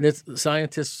 That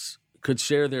scientists could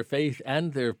share their faith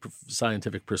and their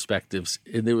scientific perspectives.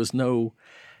 And there was now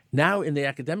in the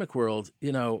academic world,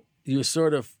 your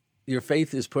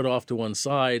faith is put off to one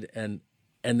side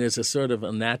and there's a sort of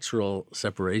a natural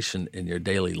separation in your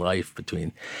daily life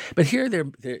between. But here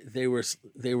they were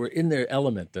in their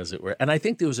element, as it were. And I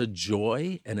think there was a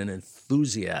joy and an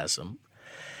enthusiasm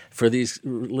for these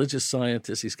religious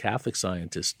scientists, these Catholic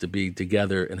scientists, to be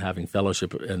together and having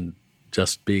fellowship and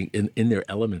just being in their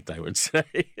element, I would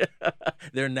say,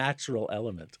 their natural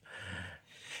element.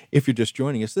 If you're just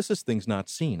joining us, this is Things Not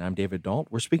Seen. I'm David Dalt.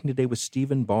 We're speaking today with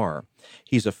Stephen Barr.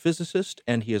 He's a physicist,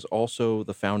 and he is also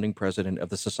the founding president of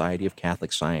the Society of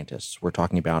Catholic Scientists. We're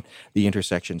talking about the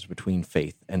intersections between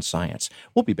faith and science.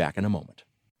 We'll be back in a moment.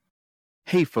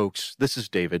 Hey, folks, this is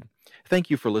David. Thank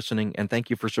you for listening, and thank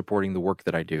you for supporting the work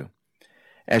that I do.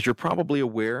 As you're probably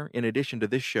aware, in addition to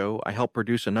this show, I help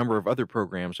produce a number of other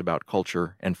programs about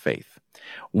culture and faith.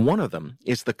 One of them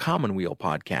is the Commonweal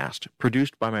podcast,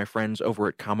 produced by my friends over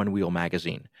at Commonweal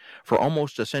Magazine. For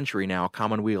almost a century now,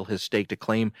 Commonweal has staked a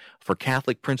claim for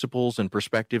Catholic principles and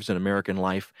perspectives in American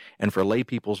life and for lay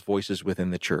people's voices within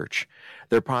the church.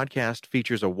 Their podcast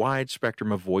features a wide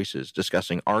spectrum of voices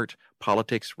discussing art,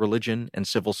 politics, religion, and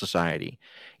civil society.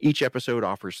 Each episode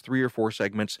offers 3 or 4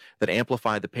 segments that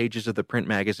amplify the pages of the print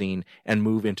magazine and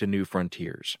move into new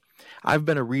frontiers. I've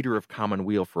been a reader of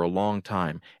Commonweal for a long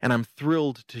time, and I'm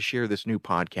thrilled to share this new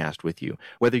podcast with you,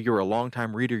 whether you're a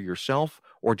longtime reader yourself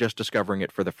or just discovering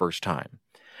it for the first time.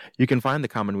 You can find the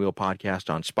Commonweal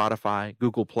podcast on Spotify,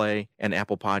 Google Play, and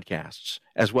Apple Podcasts,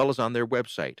 as well as on their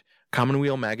website,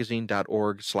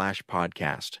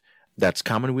 commonwealmagazine.org/podcast. That's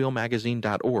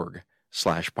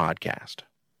commonwealmagazine.org/podcast.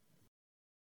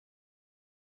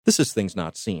 This is Things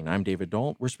Not Seen. I'm David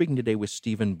Dalt. We're speaking today with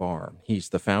Stephen Barr. He's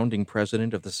the founding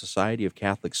president of the Society of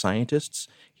Catholic Scientists.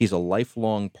 He's a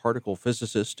lifelong particle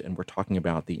physicist, and we're talking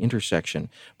about the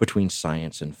intersection between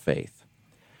science and faith.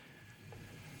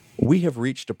 We have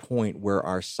reached a point where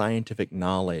our scientific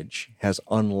knowledge has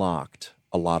unlocked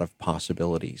a lot of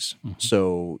possibilities. Mm-hmm.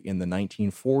 So in the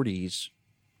 1940s,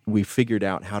 we figured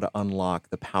out how to unlock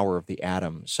the power of the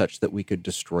atom such that we could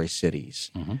destroy cities.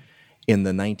 Mm-hmm. In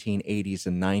the 1980s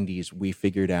and 90s, we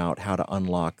figured out how to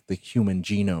unlock the human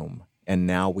genome, and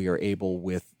now we are able,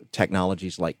 with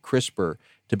technologies like CRISPR,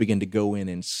 to begin to go in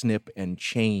and snip and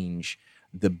change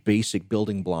the basic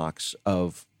building blocks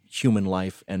of human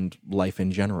life and life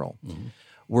in general. Mm-hmm.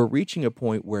 We're reaching a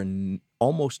point where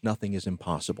almost nothing is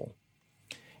impossible.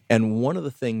 And one of the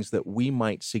things that we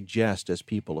might suggest as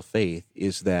people of faith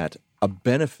is that a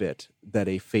benefit that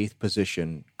a faith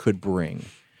position could bring,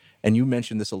 and you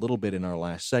mentioned this a little bit in our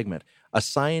last segment, a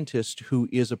scientist who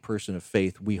is a person of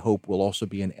faith, we hope, will also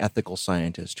be an ethical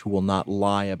scientist who will not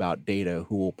lie about data,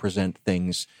 who will present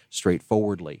things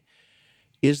straightforwardly.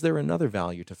 Is there another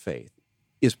value to faith?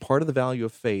 Is part of the value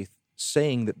of faith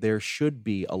saying that there should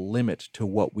be a limit to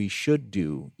what we should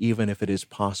do, even if it is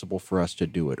possible for us to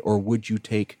do it? Or would you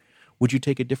take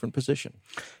a different position?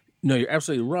 No, you're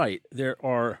absolutely right. There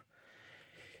are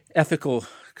ethical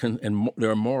and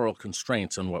there are moral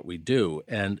constraints on what we do.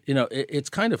 And, it's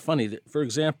kind of funny that, for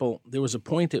example, there was a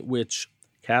point at which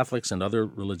Catholics and other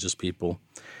religious people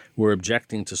were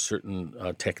objecting to certain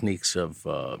techniques of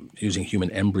using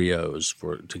human embryos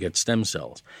to get stem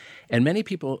cells. And many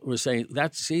people were saying,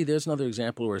 there's another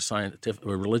example where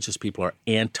religious people are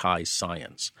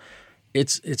anti-science.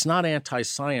 It's not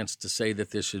anti-science to say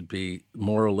that there should be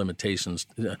moral limitations.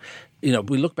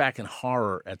 We look back in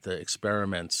horror at the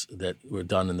experiments that were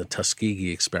done in the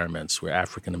Tuskegee experiments, where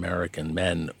African-American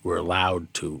men were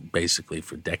allowed to basically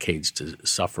for decades to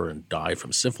suffer and die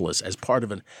from syphilis as part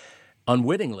of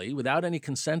unwittingly, without any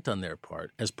consent on their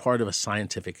part, as part of a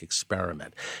scientific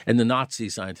experiment, and the Nazi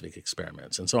scientific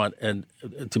experiments and so on, and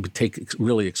to take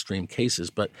really extreme cases.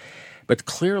 But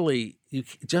clearly,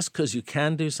 just because you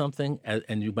can do something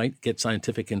and you might get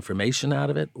scientific information out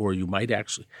of it, or you might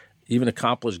actually even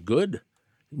accomplish good,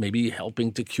 maybe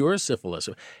helping to cure syphilis,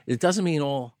 it doesn't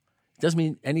mean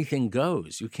anything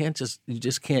goes. You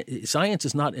just can't. Science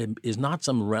is not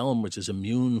some realm which is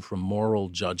immune from moral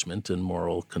judgment and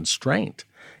moral constraint.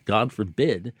 God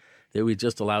forbid that we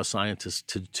just allow scientists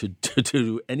to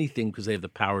do anything because they have the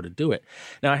power to do it.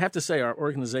 Now, I have to say our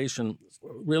organization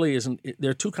really isn't –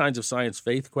 there are 2 kinds of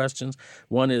science-faith questions.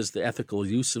 One is the ethical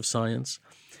use of science,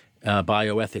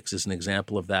 Bioethics is an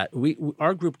example of that.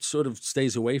 Our group sort of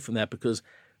stays away from that because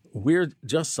we're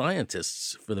just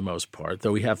scientists for the most part,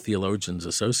 though we have theologians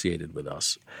associated with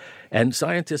us. And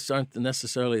scientists aren't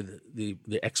necessarily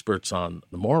the experts on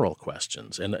the moral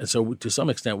questions. And so to some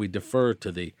extent we defer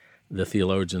to the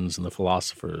theologians and the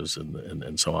philosophers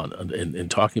and so on in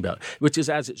talking about it, which is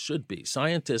as it should be.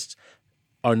 Scientists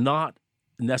are not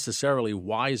necessarily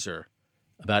wiser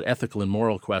about ethical and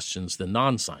moral questions than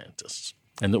non-scientists.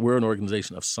 And that we're an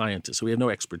organization of scientists. So we have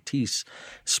no expertise,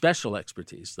 special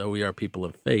expertise. Though we are people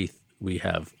of faith, we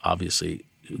have obviously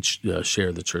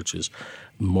share the church's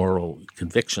moral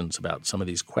convictions about some of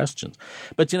these questions.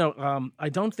 But, I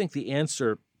don't think the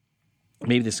answer,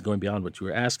 maybe this is going beyond what you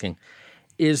were asking,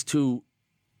 is to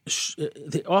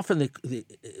often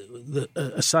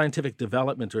a scientific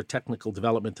development or a technical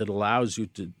development that allows you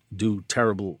to do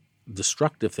terrible,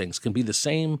 destructive things can be the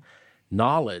same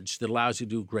knowledge that allows you to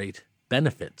do great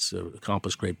benefits,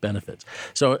 accomplish great benefits.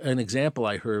 So an example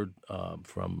I heard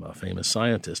from a famous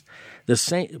scientist,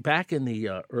 back in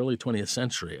the early 20th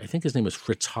century, I think his name was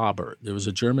Fritz Haber. There was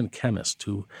a German chemist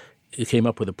who came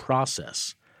up with a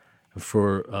process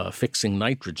for fixing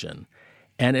nitrogen,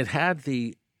 and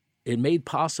it made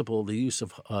possible the use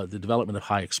of the development of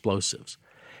high explosives.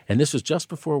 And this was just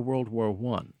before World War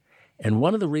I. And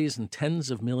one of the reasons tens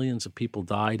of millions of people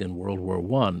died in World War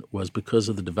I was because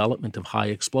of the development of high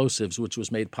explosives, which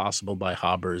was made possible by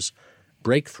Haber's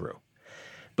breakthrough.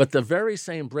 But the very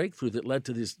same breakthrough that led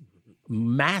to this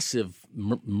massive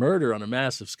murder on a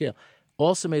massive scale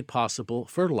also made possible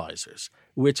fertilizers,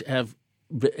 which have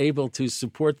been able to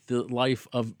support the life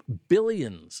of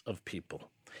billions of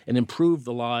people and improve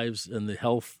the lives and the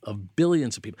health of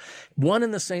billions of people. One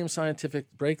and the same scientific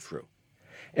breakthrough.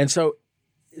 And so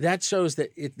that shows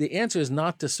that the answer is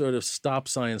not to sort of stop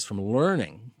science from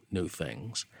learning new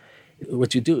things.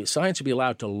 What you do, science should be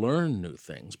allowed to learn new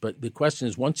things. But the question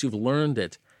is, once you've learned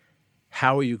it,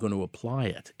 how are you going to apply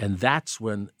it? And that's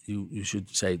when you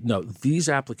should say, no, these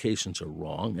applications are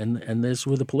wrong. And there's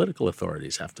where the political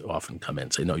authorities have to often come in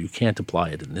and say, no, you can't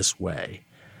apply it in this way.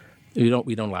 We don't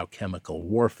allow chemical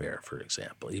warfare, for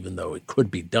example, even though it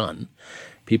could be done.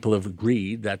 People have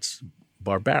agreed that's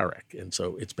barbaric, and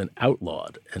so it's been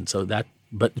outlawed. And so that,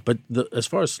 as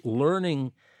far as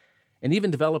learning and even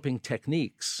developing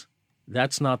techniques,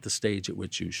 that's not the stage at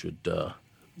which you should,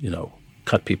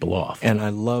 cut people off. And I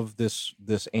love this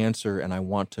answer, and I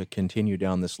want to continue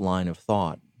down this line of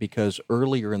thought, because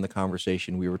earlier in the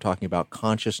conversation we were talking about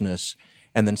consciousness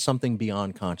and then something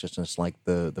beyond consciousness, like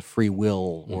the free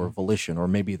will or volition or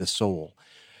maybe the soul.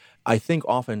 I think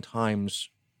oftentimes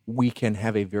we can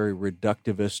have a very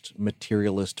reductivist,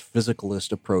 materialist,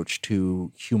 physicalist approach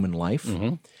to human life.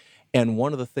 Mm-hmm. And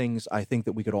one of the things I think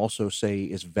that we could also say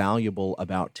is valuable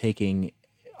about taking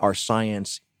our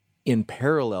science in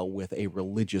parallel with a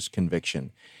religious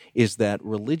conviction is that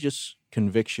religious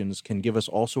convictions can give us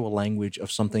also a language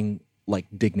of something like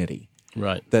dignity.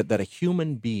 Right. That a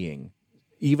human being,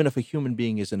 even if a human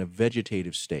being is in a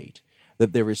vegetative state,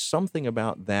 that there is something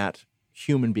about that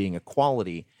human being, a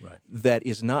quality that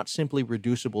is not simply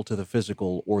reducible to the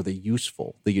physical or the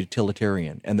useful, the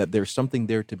utilitarian, and that there's something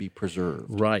there to be preserved.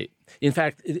 Right. In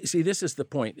fact, see, this is the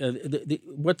point.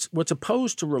 What's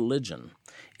opposed to religion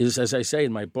is, as I say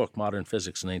in my book, Modern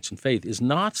Physics and Ancient Faith, is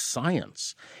not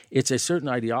science. It's a certain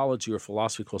ideology or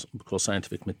philosophy called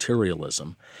scientific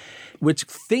materialism, which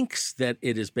thinks that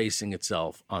it is basing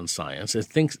itself on science. It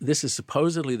thinks this is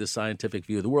supposedly the scientific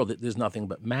view of the world, that there's nothing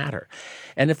but matter.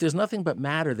 And if there's nothing but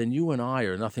matter, then you and I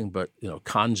are nothing but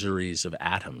congeries of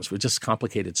atoms. We're just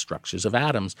complicated structures of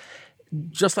atoms,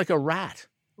 just like a rat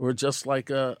or just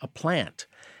like a plant.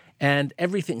 And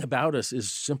everything about us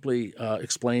is simply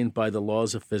explained by the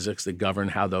laws of physics that govern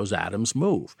how those atoms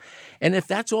move. And if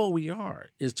that's all we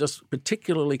are, is just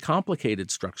particularly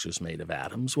complicated structures made of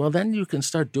atoms, well, then you can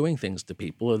start doing things to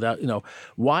people without,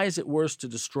 why is it worse to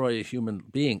destroy a human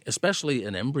being, especially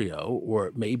an embryo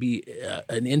or maybe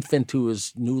an infant who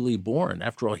is newly born?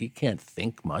 After all, he can't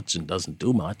think much and doesn't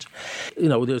do much.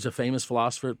 There's a famous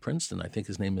philosopher at Princeton, I think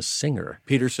his name is Singer.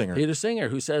 Peter Singer,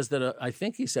 who says that I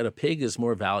think he said a pig is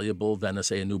more valuable than,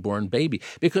 say, a newborn baby.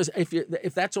 Because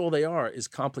if that's all they are, is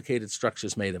complicated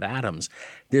structures made of atoms,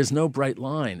 there's no bright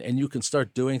line, and you can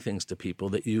start doing things to people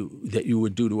that you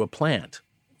would do to a plant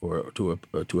or to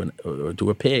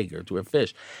a pig or to a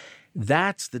fish.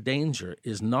 That's the danger,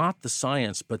 is not the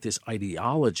science, but this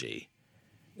ideology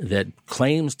that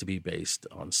claims to be based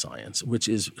on science, which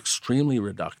is extremely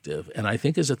reductive, and I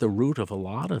think is at the root of a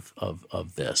lot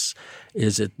of this,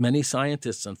 is that many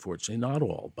scientists, unfortunately, not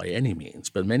all by any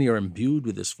means, but many are imbued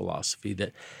with this philosophy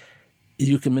that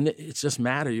you can. It's just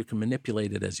matter. You can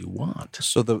manipulate it as you want.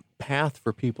 So the path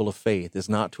for people of faith is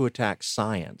not to attack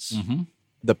science. Mm-hmm.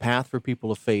 The path for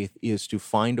people of faith is to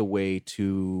find a way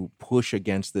to push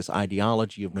against this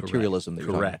ideology of materialism that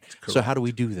you're talking about. Correct. So how do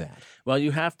we do that? Well,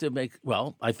 you have to make.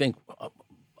 Well, I think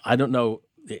I don't know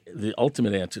the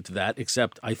ultimate answer to that,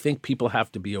 except I think people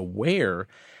have to be aware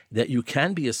that you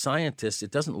can be a scientist.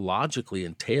 It doesn't logically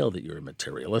entail that you're a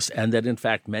materialist, and that in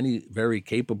fact many very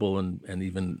capable and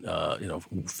even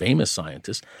famous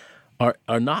scientists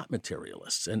are not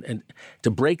materialists, and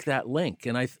to break that link.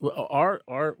 And I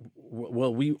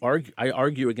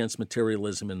argue against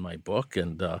materialism in my book,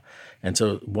 and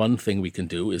so one thing we can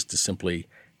do is to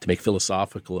make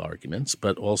philosophical arguments,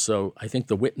 but also I think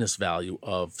the witness value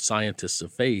of scientists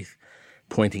of faith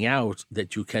pointing out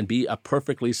that you can be a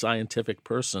perfectly scientific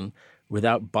person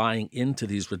without buying into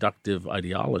these reductive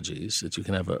ideologies, that you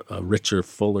can have a richer,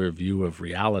 fuller view of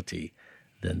reality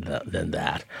than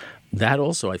that. That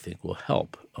also, I think, will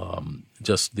help,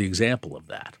 just the example of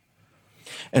that.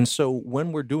 And so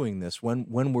when we're doing this, when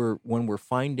we're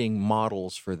finding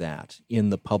models for that in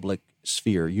the public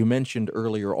sphere, you mentioned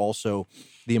earlier also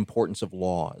the importance of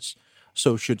laws.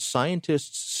 So should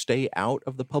scientists stay out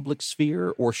of the public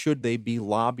sphere, or should they be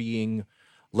lobbying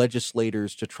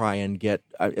legislators to try and get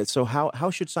so how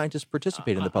should scientists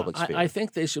participate in the public sphere? I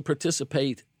think they should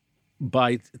participate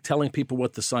by telling people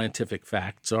what the scientific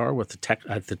facts are, what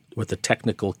the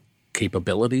technical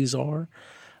capabilities are.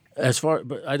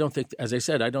 But I don't think, as I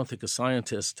said, I don't think a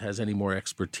scientist has any more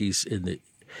expertise in the.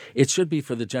 It should be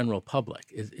for the general public.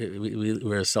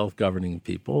 We're a self-governing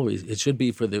people. It should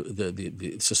be for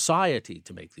the society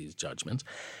to make these judgments,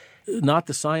 not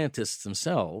the scientists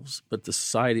themselves, but the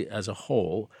society as a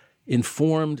whole,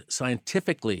 informed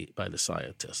scientifically by the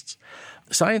scientists.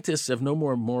 Scientists have no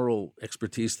more moral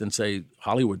expertise than, say,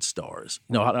 Hollywood stars.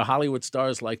 Hollywood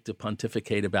stars like to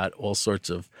pontificate about all sorts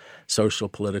of social,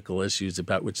 political issues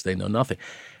about which they know nothing.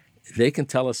 They can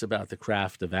tell us about the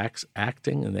craft of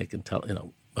acting, and they can tell,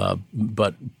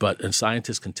 but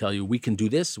scientists can tell you, we can do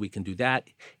this, we can do that.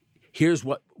 Here's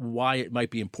why it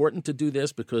might be important to do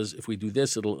this, because if we do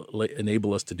this, it'll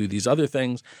enable us to do these other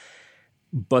things.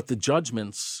 But the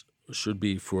judgments should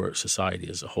be for society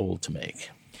as a whole to make.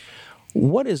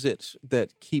 What is it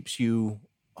that keeps you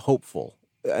hopeful?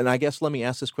 And I guess let me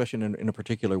ask this question in a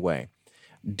particular way.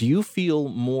 Do you feel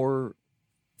more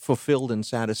fulfilled and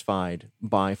satisfied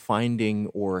by finding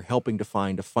or helping to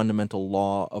find a fundamental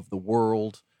law of the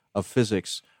world, of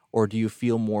physics, or do you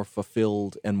feel more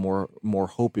fulfilled and more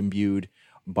hope imbued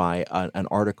by an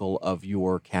article of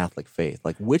your Catholic faith?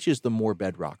 Like, which is the more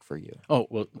bedrock for you? Oh,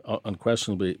 well,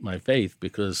 unquestionably my faith,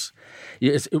 because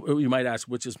you might ask,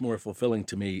 which is more fulfilling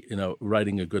to me,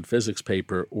 writing a good physics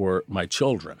paper or my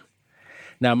children?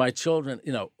 Now, my children,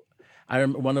 I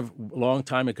remember a long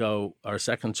time ago, our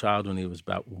second child, when he was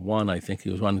about one, I think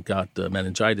he was one, got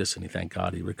meningitis, and thank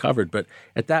God he recovered. But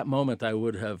at that moment, I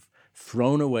would have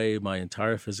thrown away my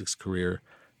entire physics career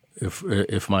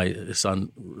if my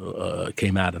son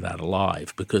came out of that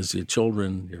alive, because your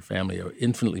children, your family are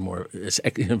infinitely more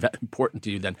important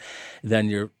to you than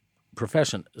your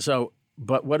profession. So,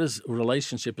 but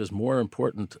relationship is more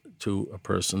important to a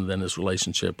person than his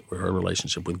relationship or her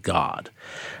relationship with God.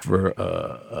 For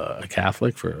a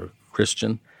Catholic, for a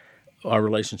Christian, our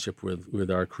relationship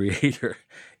with our Creator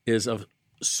is of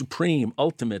supreme,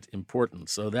 ultimate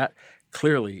importance. So that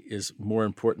clearly is more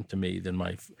important to me than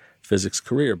my physics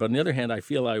career. But on the other hand, I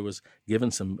feel I was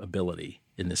given some ability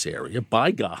in this area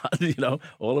by God.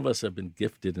 All of us have been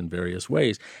gifted in various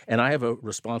ways, and I have a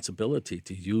responsibility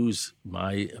to use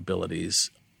my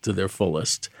abilities to their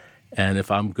fullest. And if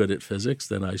I'm good at physics,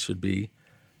 then I should be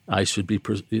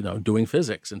doing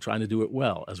physics and trying to do it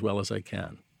well as I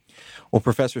can. Well,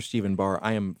 Professor Stephen Barr,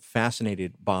 I am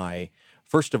fascinated by,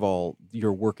 first of all,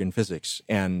 your work in physics,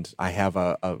 and I have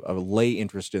a lay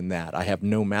interest in that. I have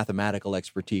no mathematical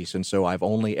expertise, and so I've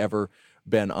only ever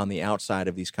been on the outside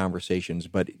of these conversations,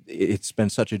 but it's been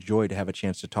such a joy to have a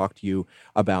chance to talk to you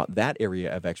about that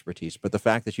area of expertise. But the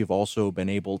fact that you've also been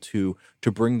able to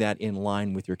bring that in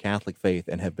line with your Catholic faith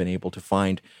and have been able to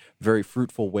find very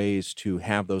fruitful ways to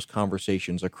have those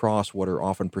conversations across what are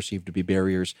often perceived to be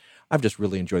barriers, I've just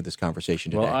really enjoyed this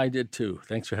conversation today. Well, I did too.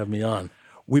 Thanks for having me on.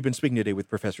 We've been speaking today with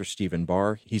Professor Stephen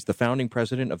Barr. He's the founding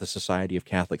president of the Society of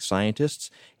Catholic Scientists.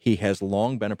 He has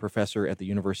long been a professor at the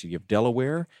University of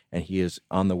Delaware, and he is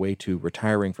on the way to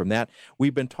retiring from that.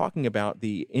 We've been talking about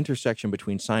the intersection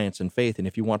between science and faith, and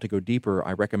if you want to go deeper,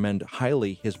 I recommend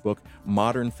highly his book,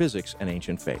 Modern Physics and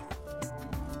Ancient Faith.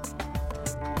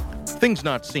 Things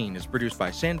Not Seen is produced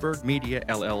by Sandberg Media,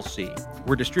 LLC.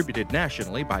 We're distributed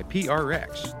nationally by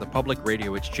PRX, the Public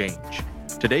Radio Exchange.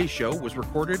 Today's show was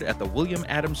recorded at the William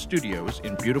Adams Studios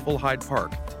in beautiful Hyde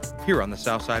Park, here on the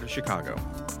south side of Chicago.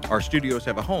 Our studios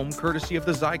have a home courtesy of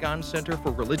the Zygon Center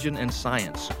for Religion and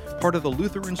Science, part of the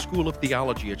Lutheran School of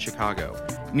Theology at Chicago.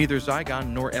 Neither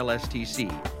Zygon nor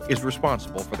LSTC is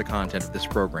responsible for the content of this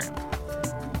program.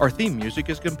 Our theme music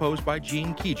is composed by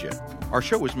Gene Kija. Our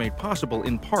show is made possible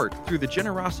in part through the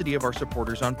generosity of our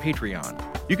supporters on Patreon.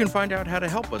 You can find out how to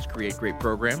help us create great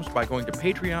programs by going to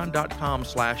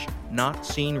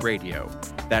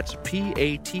patreon.com/notseenradio. That's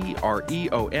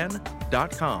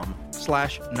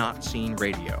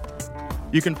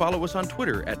patreon.com/notseenradio. You can follow us on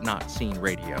Twitter at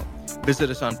notseenradio. Visit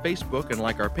us on Facebook and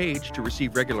like our page to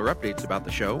receive regular updates about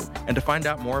the show and to find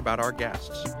out more about our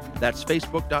guests. That's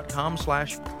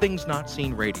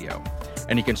facebook.com/thingsnotseenradio.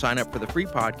 And you can sign up for the free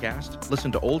podcast,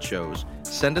 listen to old shows,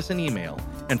 send us an email,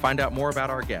 and find out more about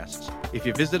our guests if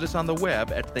you visit us on the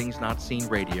web at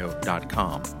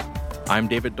thingsnotseenradio.com. I'm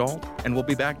David Dault, and we'll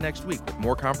be back next week with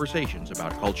more conversations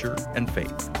about culture and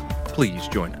faith. Please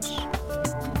join us.